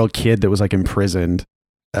 16-year-old kid that was like imprisoned.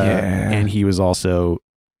 And he was also,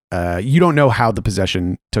 you don't know how the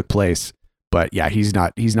possession took place, but yeah, he's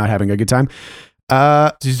not having a good time.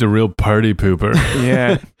 He's a real party pooper.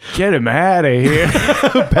 Yeah. Get him out of here.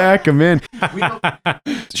 Pack him in.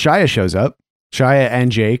 Shia shows up. Shia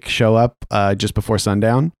and Jake show up just before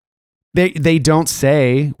sundown. They don't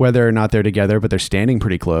say whether or not they're together, but they're standing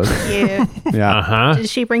pretty close. Yeah. Yeah. Uh-huh. Did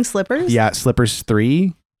she bring slippers? Yeah, Slippers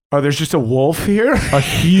 3. Oh, there's just a wolf here? A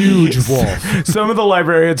huge wolf. Some of the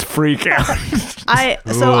librarians freak out. I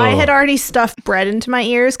had already stuffed bread into my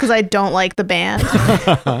ears because I don't like the band. And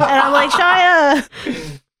I'm like,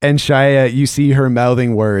 Shia. And Shia, you see her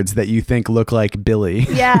mouthing words that you think look like Billy.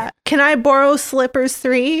 Yeah. Can I borrow Slippers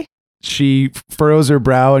 3? She furrows her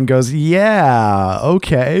brow and goes, yeah,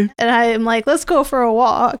 okay. And I'm like, let's go for a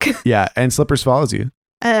walk. Yeah, and Slippers follows you.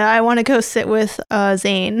 And I want to go sit with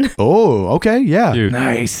Zane. Oh, okay, yeah. Cute.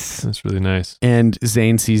 Nice. That's really nice. And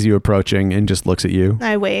Zane sees you approaching and just looks at you.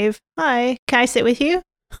 I wave. Hi, can I sit with you?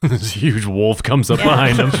 This huge wolf comes up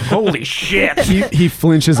behind him. Holy shit. He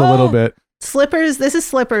flinches a little bit. Slippers, this is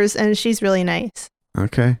Slippers, and she's really nice.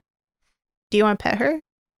 Okay, Do you want to pet her?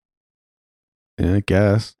 yeah, I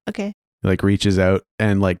guess. Okay. He like reaches out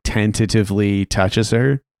and like tentatively touches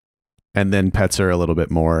her and then pets her a little bit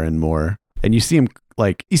more and more. And you see him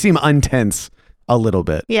untense a little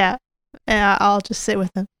bit. Yeah. I'll just sit with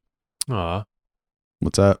him. Aw.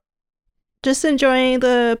 What's up? Just enjoying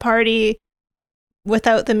the party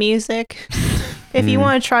without the music. If you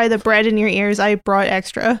want to try the bread in your ears, I brought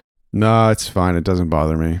extra. No, it's fine. It doesn't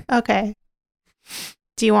bother me. Okay.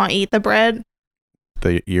 Do you want to eat the bread?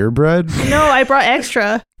 The ear bread? No, I brought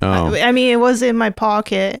extra. Oh, I mean, it was in my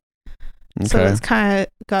pocket. So okay. it's kind of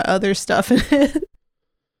got other stuff in it.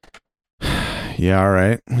 Yeah, all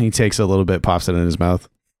right. He takes a little bit, pops it in his mouth.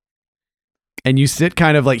 And you sit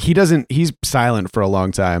kind of like he's silent for a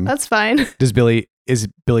long time. That's fine. Is Billy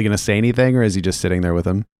going to say anything or is he just sitting there with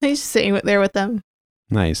him? He's just sitting there with them.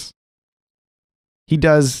 Nice. He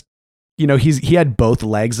does, he had both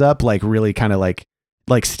legs up, like really kind of like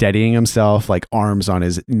steadying himself, like arms on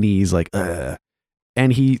his knees, like, ugh.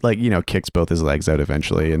 And he kicks both his legs out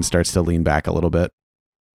eventually and starts to lean back a little bit.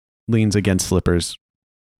 Leans against Slippers.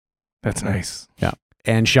 That's nice. Yeah.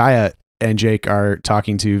 And Shia and Jake are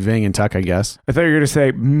talking to Ving and Tuck, I guess. I thought you were going to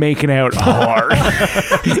say making out hard.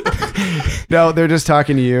 No, they're just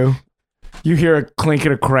talking to you. You hear a clink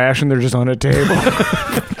and a crash and they're just on a table.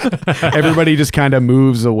 Everybody just kind of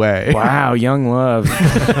moves away. Wow, young love.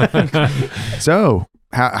 So,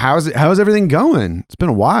 how's everything going? It's been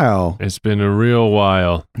a while. It's been a real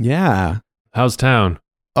while. Yeah. How's town?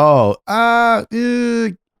 Oh,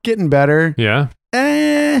 getting better. Yeah?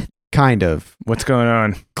 Kind of. What's going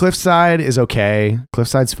on? Cliffside is okay.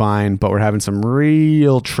 Cliffside's fine, but we're having some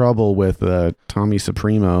real trouble with Tommy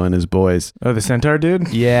Supremo and his boys. Oh, the centaur dude?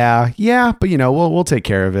 Yeah, but we'll take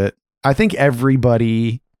care of it. I think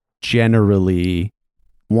everybody generally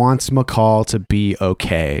wants McCall to be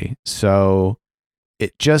okay. So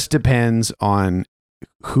it just depends on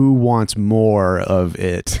who wants more of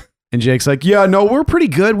it. And Jake's like, yeah, no, we're pretty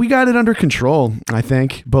good. We got it under control. I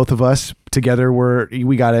think both of us together,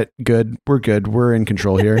 we got it good. We're good. We're in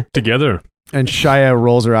control here. Together. And Shia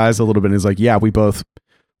rolls her eyes a little bit and is like, yeah, we're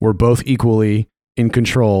both equally in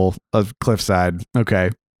control of Cliffside. Okay.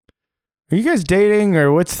 Are you guys dating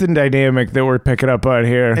or what's the dynamic that we're picking up on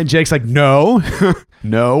here? And Jake's like, no,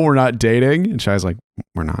 no, we're not dating. And Shia's like,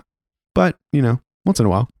 we're not. But, once in a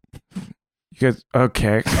while. You guys,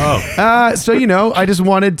 okay. Oh. So, I just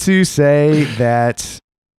wanted to say that,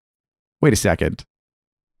 wait a second.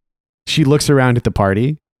 She looks around at the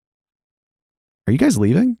party. Are you guys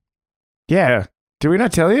leaving? Yeah. Did we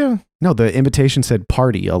not tell you? No, the invitation said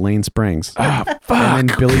party, Elaine Springs. Ah, fuck. And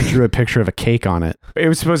then Billy drew a picture of a cake on it. It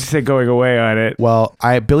was supposed to say going away on it. Well,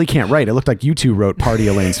 Billy can't write. It looked like you two wrote party,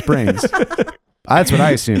 Elaine Springs. That's what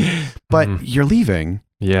I assumed. But you're leaving.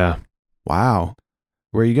 Yeah. Wow.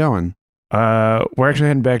 Where are you going? We're actually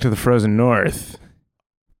heading back to the frozen north.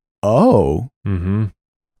 Oh, Mm-hmm.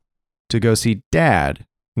 to go see Dad.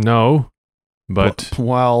 No, but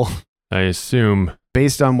Well, I assume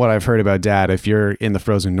based on what I've heard about Dad, if you're in the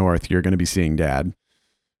frozen north, you're going to be seeing Dad.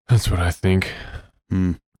 that's what I think.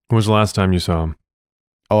 Hmm. When was the last time you saw him?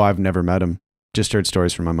 Oh, I've never met him. Just heard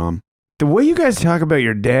stories from my mom. The way you guys talk about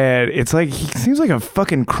your dad, it's like he seems like a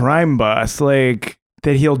fucking crime boss. Like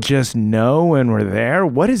that he'll just know when we're there.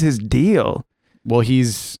 What is his deal? Well,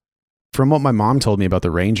 from what my mom told me about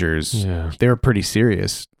the Rangers, Yeah. they're pretty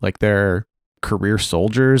serious. Like they're career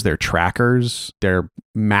soldiers, they're trackers, they're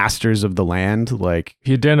masters of the land. Like,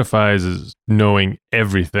 He identifies as knowing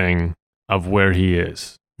everything of where he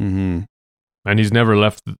is. mm-hmm. And he's never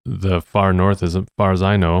left the far north as far as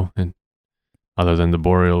I know, and other than the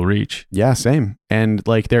Boreal Reach. Yeah, same. And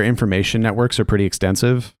like their information networks are pretty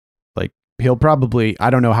extensive. Like he'll probably,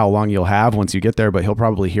 I don't know how long you'll have once you get there, but he'll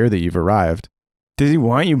probably hear that you've arrived. Does he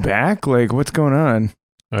want you back? Like what's going on?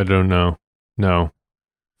 I don't know. No.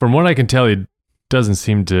 From what I can tell, he doesn't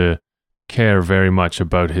seem to care very much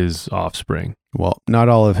about his offspring. Well, not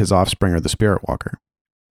all of his offspring are the Spirit Walker.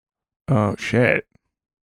 Oh shit.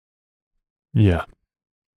 Yeah.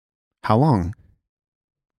 How long?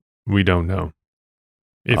 We don't know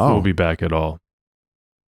if Oh. we'll be back at all.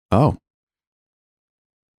 Oh,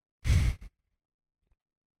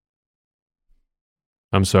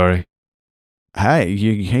 I'm sorry. hey,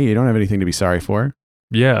 you don't have anything to be sorry for.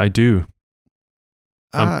 Yeah, I do.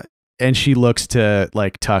 And she looks to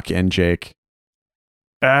like Tuck and Jake.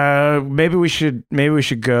 Maybe we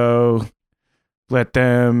should go let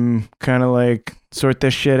them kind of like sort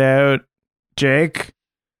this shit out. Jake,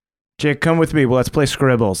 come with me. Well, let's play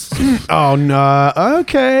Scribbles. Oh no.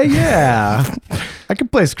 Okay, yeah. I can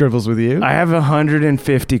play Scribbles with you. I have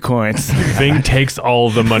 150 coins. Ving takes all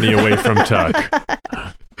the money away from Tuck.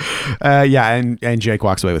 Yeah, and Jake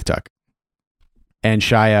walks away with Tuck. And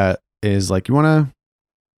Shia is like, "You want to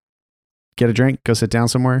get a drink? Go sit down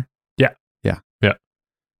somewhere?" Yeah. Yeah. Yeah.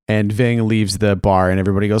 And Ving leaves the bar and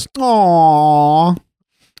everybody goes, "Aww."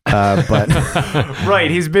 But Right,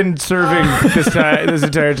 he's been serving this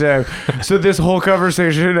entire time. So this whole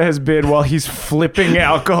conversation has been while he's flipping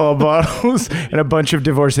alcohol bottles, and a bunch of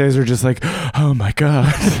divorcees are just like, "Oh my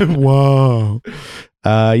god, whoa."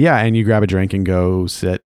 Yeah, and you grab a drink and go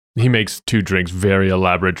sit. He makes 2 drinks, very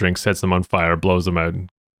elaborate drinks, sets them on fire, blows them out, and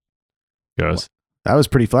goes. That was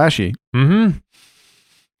pretty flashy. Mm-hmm.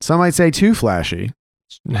 Some might say too flashy,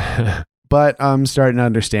 but I'm starting to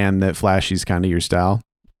understand that flashy's kind of your style.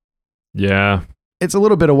 Yeah. It's a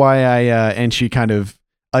little bit of why and she kind of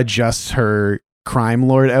adjusts her crime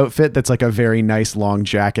lord outfit. That's like a very nice long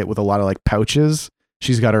jacket with a lot of like pouches.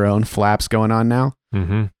 She's got her own flaps going on now.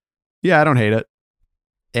 Mm-hmm. Yeah, I don't hate it.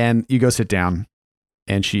 And you go sit down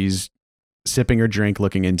and she's sipping her drink,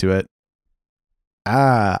 looking into it.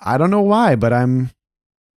 I don't know why, but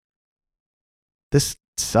this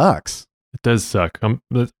sucks. It does suck.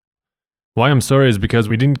 Why I'm sorry is because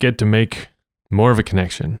we didn't get to make more of a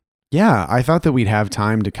connection. Yeah, I thought that we'd have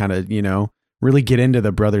time to kind of, really get into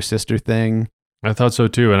the brother-sister thing. I thought so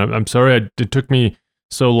too. And I'm sorry it took me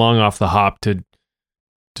so long off the hop to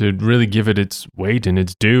really give it its weight and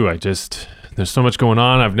its due. There's so much going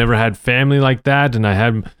on. I've never had family like that. And I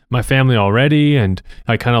had my family already and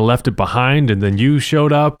I kind of left it behind. And then you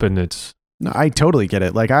showed up and it's... No, I totally get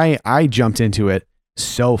it. Like I jumped into it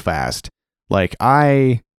so fast. Like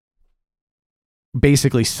I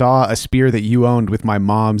basically saw a spear that you owned with my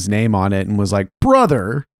mom's name on it and was like,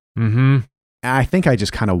 "Brother." Mm-hmm. And I think I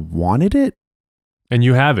just kind of wanted it. And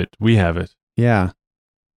you have it. We have it. Yeah.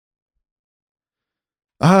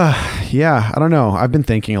 Yeah, I don't know. I've been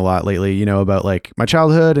thinking a lot lately, about like my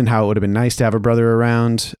childhood and how it would have been nice to have a brother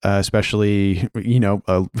around, especially,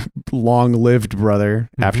 a long-lived brother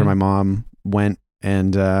after my mom went.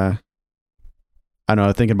 And I don't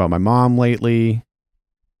know, thinking about my mom lately.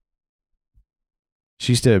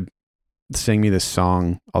 She used to sing me this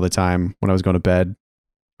song all the time when I was going to bed.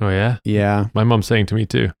 Oh, yeah? Yeah. My mom sang to me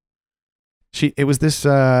too. It was this,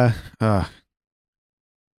 it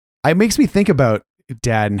makes me think about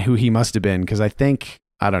Dad and who he must have been. Cause I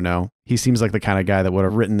don't know. He seems like the kind of guy that would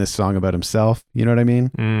have written this song about himself. You know what I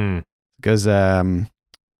mean? Because, the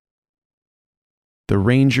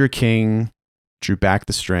Ranger King drew back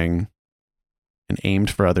the string and aimed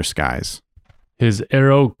for other skies. His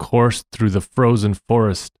arrow coursed through the frozen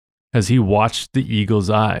forest as he watched the eagle's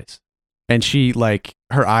eyes. And she, like,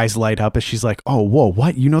 her eyes light up as she's like, "Oh, whoa,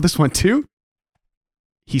 what? You know this one too?"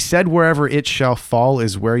 He said, "Wherever it shall fall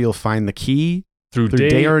is where you'll find the key. Through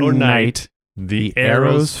day or night, the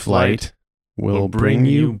arrow's flight will bring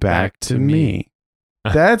you back to me."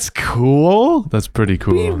 That's cool. That's pretty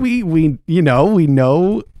cool. We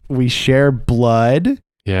know we share blood.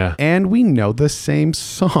 Yeah. And we know the same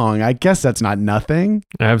song. I guess that's not nothing.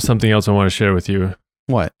 I have something else I want to share with you.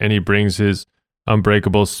 What? And he brings his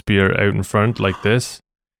unbreakable spear out in front like this,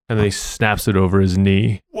 and then he snaps it over his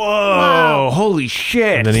knee. Whoa! Wow. Holy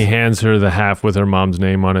shit! And then he hands her the half with her mom's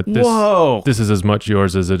name on it. Whoa! This is as much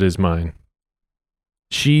yours as it is mine.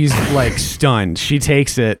 She's like stunned. She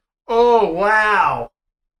takes it. Oh, wow.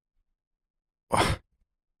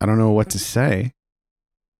 I don't know what to say.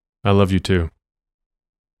 I love you too.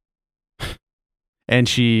 And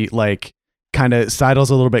she like kind of sidles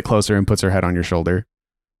a little bit closer and puts her head on your shoulder.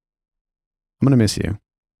 I'm going to miss you.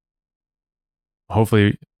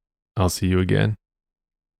 Hopefully I'll see you again.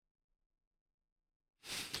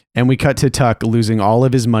 And we cut to Tuck losing all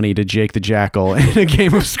of his money to Jake the Jackal in a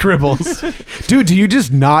game of Scribbles. Dude, do you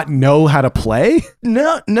just not know how to play?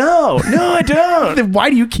 No, I don't. Then why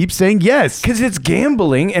do you keep saying yes? Because it's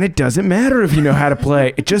gambling and it doesn't matter if you know how to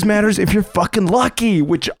play. It just matters if you're fucking lucky,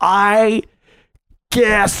 which I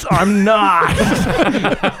guess I'm not.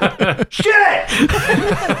 Shit!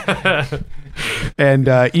 And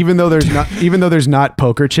even though there's not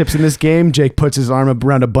poker chips in this game, Jake puts his arm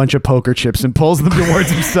around a bunch of poker chips and pulls them towards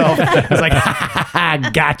himself. It's like, ha,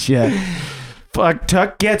 gotcha. Fuck,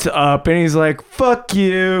 Tuck gets up and he's like, "Fuck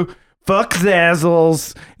you, fuck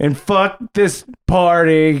Zazzles, and fuck this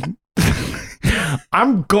party."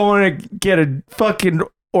 I'm going to get a fucking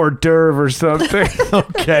hors d'oeuvre or something.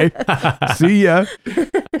 Okay. See ya.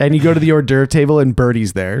 And you go to the hors d'oeuvre table and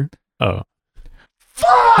Birdie's there. Oh.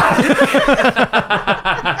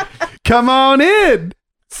 Come on in.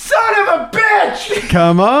 Son of a bitch!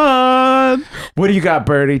 Come on. What do you got,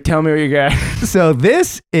 Birdie? Tell me what you got. So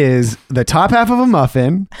this is the top half of a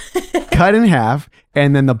muffin cut in half,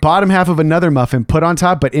 and then the bottom half of another muffin put on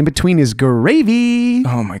top, but in between is gravy.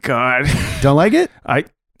 Oh my God. Don't like it?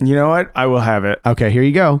 You know what? I will have it. Okay, here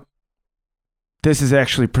you go. This is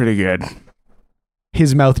actually pretty good.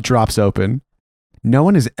 His mouth drops open. No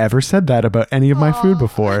one has ever said that about any of my food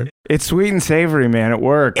before. It's sweet and savory, man. It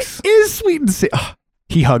works. It is sweet and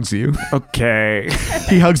he hugs you. Okay.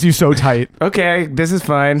 He hugs you so tight. Okay, this is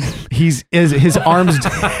fine. His arms,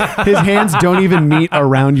 his hands don't even meet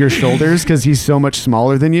around your shoulders because he's so much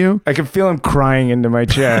smaller than you. I can feel him crying into my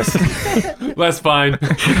chest. That's fine.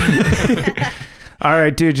 All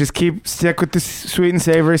right, dude, just stick with the sweet and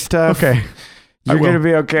savory stuff. Okay. You're going to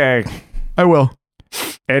be okay. I will.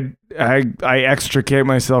 And I extricate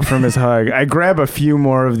myself from his hug. I grab a few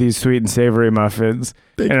more of these sweet and savory muffins.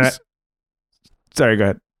 Thank you. Sorry, go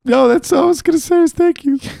ahead. No, that's all I was gonna say is thank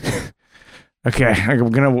you. Okay,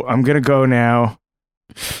 I'm gonna go now.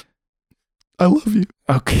 I love you.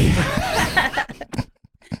 Okay.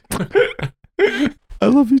 I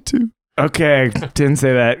love you too. Okay, didn't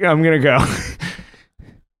say that. I'm gonna go.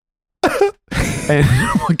 And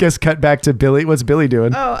I guess cut back to Billy. What's Billy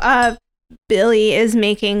doing? Billy is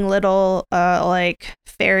making little like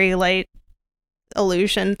fairy light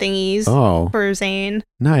illusion thingies for Zane.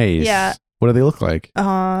 Nice. Yeah. What do they look like?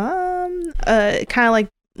 Kind of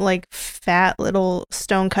like fat little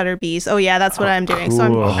stonecutter bees. Oh yeah, that's what I'm doing.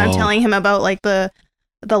 So I'm telling him about like the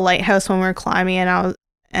lighthouse when we're climbing,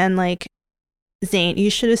 and like, Zane, you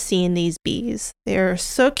should have seen these bees. They're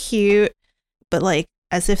so cute, but like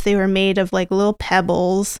as if they were made of like little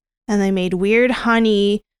pebbles, and they made weird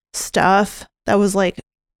honey stuff that was like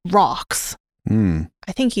rocks. I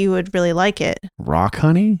think you would really like it. Rock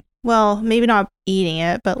honey? Well, maybe not eating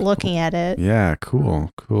it, but looking at it. Yeah,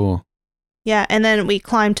 cool. Yeah, and then we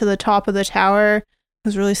climbed to the top of the tower. It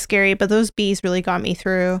was really scary, but those bees really got me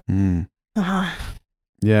through.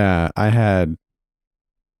 Yeah, I had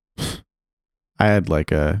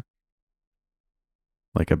like a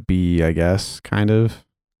bee, I guess, kind of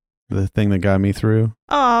the thing that got me through.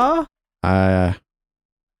 Aw. I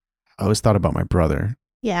always thought about my brother.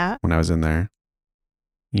 Yeah. When I was in there.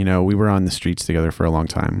 You know, we were on the streets together for a long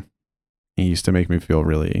time. He used to make me feel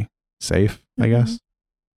really safe, I guess.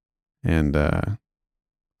 And I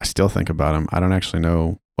still think about him. I don't actually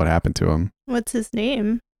know what happened to him. What's his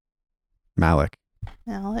name? Malik.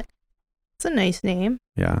 It's a nice name.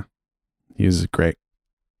 Yeah. He's great.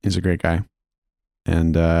 He's a great guy.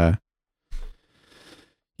 And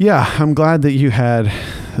yeah, I'm glad that you had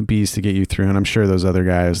the bees to get you through. And I'm sure those other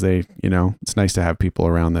guys, it's nice to have people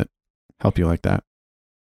around that help you like that.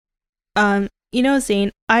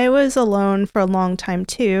 Zane, I was alone for a long time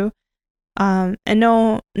too. And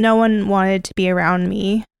no one wanted to be around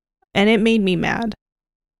me, and it made me mad.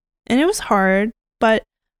 And it was hard, but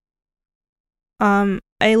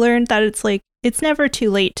I learned that it's never too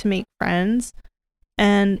late to make friends.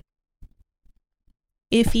 And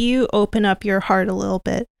if you open up your heart a little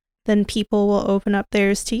bit, then people will open up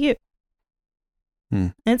theirs to you.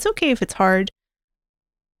 And it's okay if it's hard,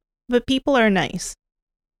 but people are nice.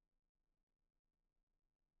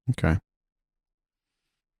 Okay.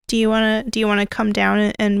 Do you want to come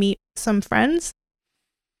down and meet some friends?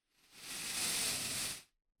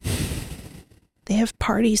 They have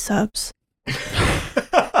party subs.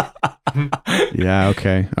 Yeah,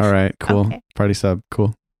 okay. All right, cool. Okay. Party sub,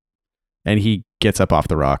 cool. And he gets up off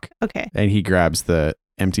the rock. Okay. And he grabs the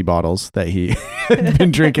empty bottles that he had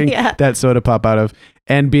been drinking Yeah. that soda pop out of.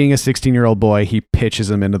 And being a 16-year-old boy, he pitches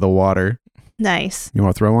them into the water. Nice. You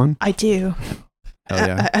want to throw one? I do. Hell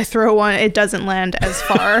yeah. I throw one. It doesn't land as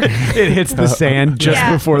far. It hits the sand just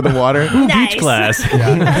Yeah. before the water. Nice. Beach class.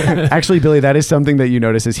 Yeah. Actually, Billy, that is something that you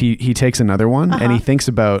notice is he takes another one and he thinks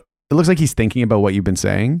about, it looks like he's thinking about what you've been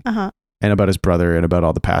saying and about his brother and about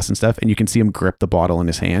all the past and stuff. And you can see him grip the bottle in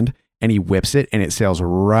his hand and he whips it and it sails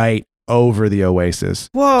right over the oasis.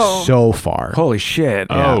 Whoa. So far. Holy shit.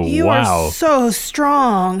 Yeah. Oh, You wow. are so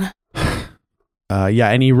strong.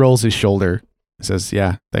 Yeah. And he rolls his shoulder. Says,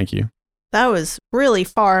 yeah, thank you. That was really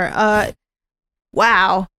far.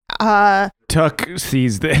 Wow. Tuck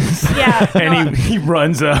sees this. Yeah. And he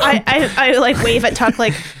runs up. I like wave at Tuck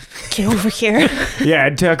like, Get over here. Yeah,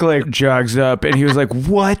 Tuck like jogs up and he was like,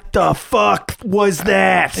 "What the fuck was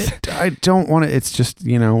that?" I don't want to. It's just,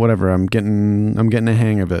 whatever. I'm getting a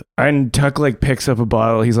hang of it. And Tuck like picks up a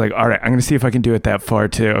bottle. He's like, "All right, I'm gonna see if I can do it that far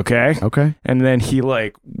too." Okay. Okay. And then he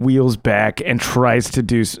like wheels back and tries to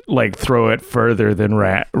do like throw it further than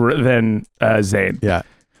Zane. Yeah.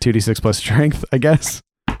 2d6 plus strength, I guess.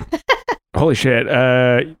 Holy shit.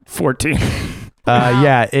 14.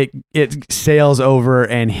 Yeah, it sails over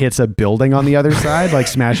and hits a building on the other side, like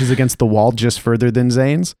smashes against the wall just further than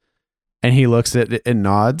Zane's. And he looks at it and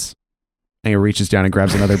nods. And he reaches down and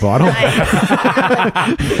grabs another bottle.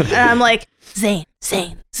 And I'm like, Zane.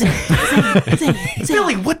 Billy,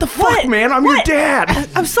 what the fuck, man? I'm your dad.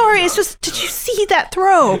 I'm sorry. It's just, did you see that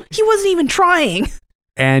throw? He wasn't even trying.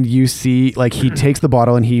 And you see, like, he takes the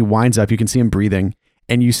bottle and he winds up. You can see him breathing.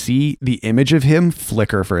 And you see the image of him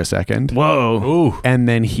flicker for a second. Whoa. Ooh. And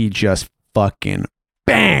then he just fucking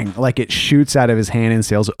bang, like it shoots out of his hand and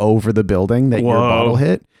sails over the building that your bottle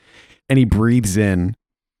hit. And he breathes in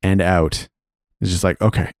and out. It's just like,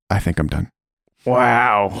 okay, I think I'm done.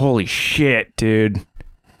 Wow. Holy shit, dude.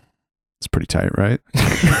 It's pretty tight, right?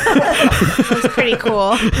 It was pretty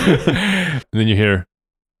cool. And then you hear,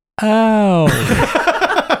 ow.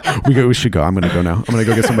 We should go. I'm going to go now. I'm going to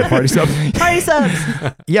go get some of the party stuff. Party subs.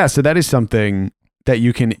 Yeah, so that is something that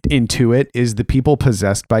you can intuit is the people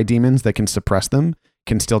possessed by demons that can suppress them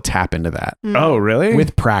can still tap into that Oh, really?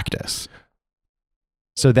 with practice.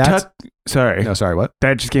 So that's... Sorry. No, sorry, what?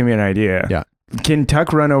 That just gave me an idea. Yeah. Can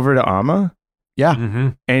Tuck run over to Amma? Yeah. Mm-hmm.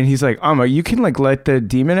 And he's like, Amma, you can like let the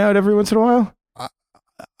demon out every once in a while?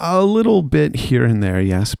 A little bit here and there,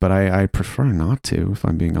 yes, but I prefer not to, if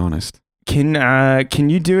I'm being honest. Can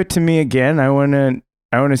you do it to me again? I wanna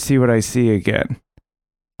see what I see again.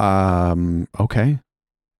 Okay.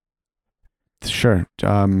 Sure.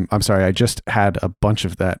 I'm sorry. I just had a bunch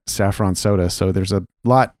of that saffron soda, so there's a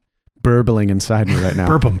lot burbling inside me right now.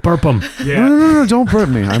 Burp him. No, don't burp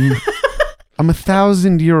me. I'm a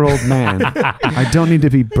 1,000-year-old man. I don't need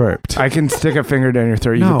to be burped. I can stick a finger down your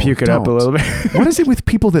throat. You No, can puke it up a don't. little bit. What is it with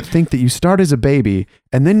people that think that you start as a baby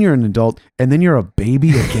and then you're an adult and then you're a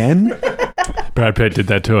baby again? Brad Pitt did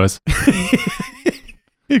that to us.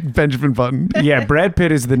 Benjamin Button. Yeah, Brad Pitt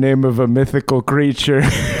is the name of a mythical creature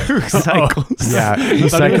who cycles. Yeah, I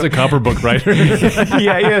thought he was a copper book writer.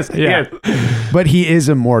 Yeah, he is. Yeah. but he is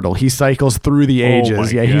immortal. He cycles through the ages.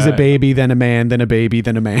 my Yeah, he's a God. baby, then a man, then a baby,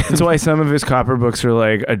 then a man. That's why some of his copper books are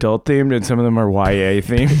like adult themed and some of them are YA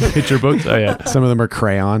themed. Picture books? Oh, yeah. Some of them are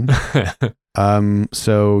crayon.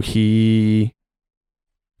 So he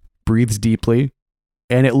breathes deeply,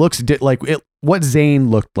 and it looks like it. What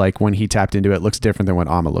Zane looked like when he tapped into it looks different than what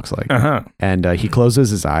Amma looks like. Uh-huh. And he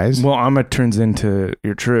closes his eyes. Well, Amma turns into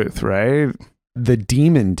your truth, right? The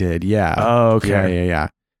demon did, yeah. Oh, okay. Yeah.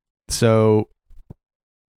 So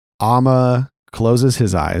Amma closes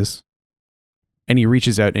his eyes, and he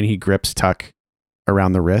reaches out and he grips Tuck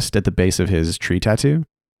around the wrist at the base of his tree tattoo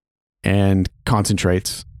and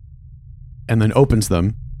concentrates, and then opens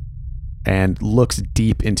them and looks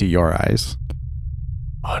deep into your eyes.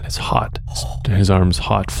 Oh, and it's hot. His arm's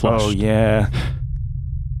hot, flushed. Oh, yeah.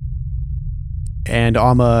 And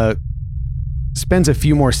Amma spends a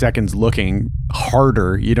few more seconds looking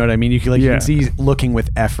harder. You know what I mean? You can see he's looking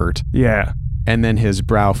with effort. Yeah. And then his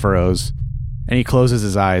brow furrows and he closes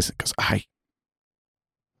his eyes and goes, I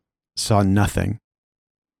saw nothing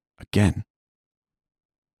again.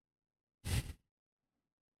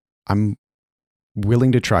 I'm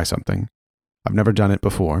willing to try something. I've never done it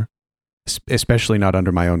before, especially not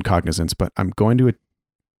under my own cognizance, but I'm going to,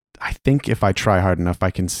 I think if I try hard enough,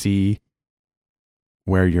 I can see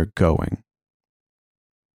where you're going.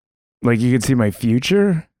 Like you can see my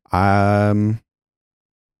future? Let's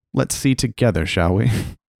see together, shall we?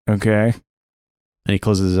 Okay. And he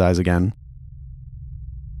closes his eyes again.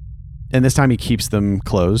 And this time he keeps them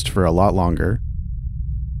closed for a lot longer.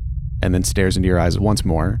 And then stares into your eyes once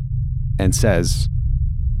more and says,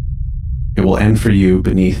 "It will end for you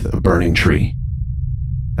beneath a burning tree.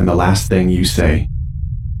 And the last thing you say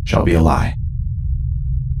shall be a lie."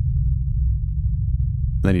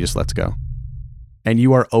 And then he just lets go. And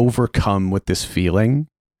you are overcome with this feeling.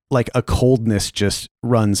 Like a coldness just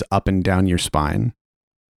runs up and down your spine.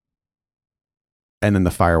 And then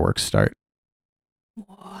the fireworks start.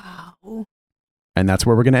 Wow. And that's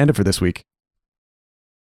where we're going to end it for this week.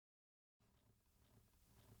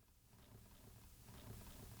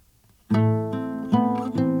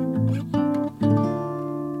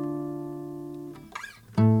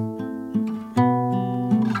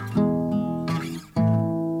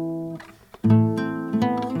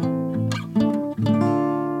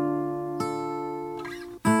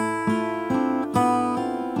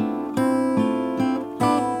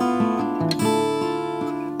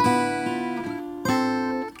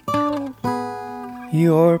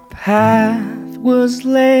 Your path was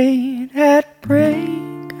laid at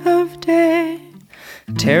break of day.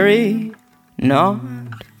 Tarry not,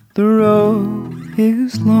 the road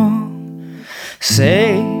is long.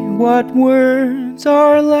 Say what words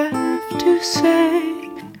are left to say.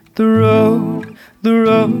 The road, the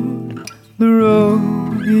road, the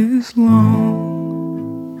road is long.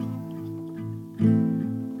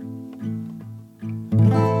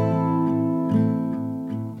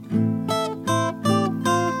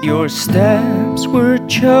 Your steps were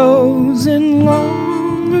chosen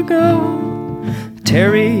long ago.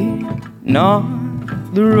 Tarry not,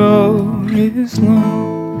 the road is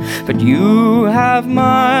long, but you have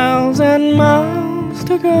miles and miles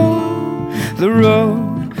to go. The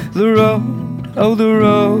road, oh the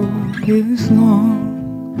road is long.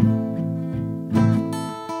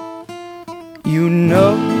 You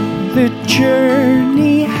know the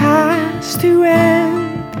journey has to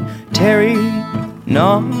end. Tarry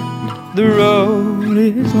not, the road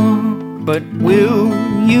is long, but will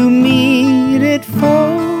you meet it,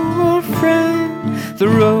 foe or friend? The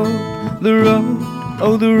road,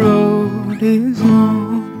 oh the road is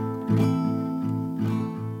long.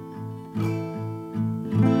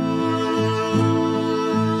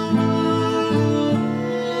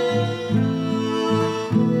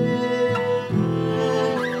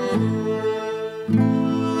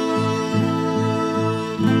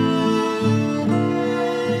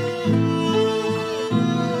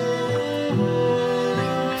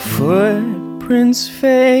 Footprints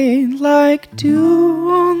fade like dew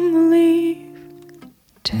on the leaf.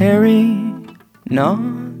 Tarry not,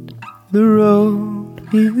 the road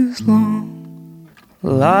is long.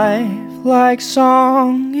 Life like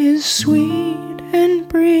song is sweet and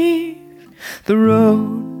brief. The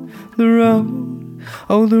road,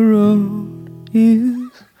 oh the road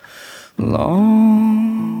is long.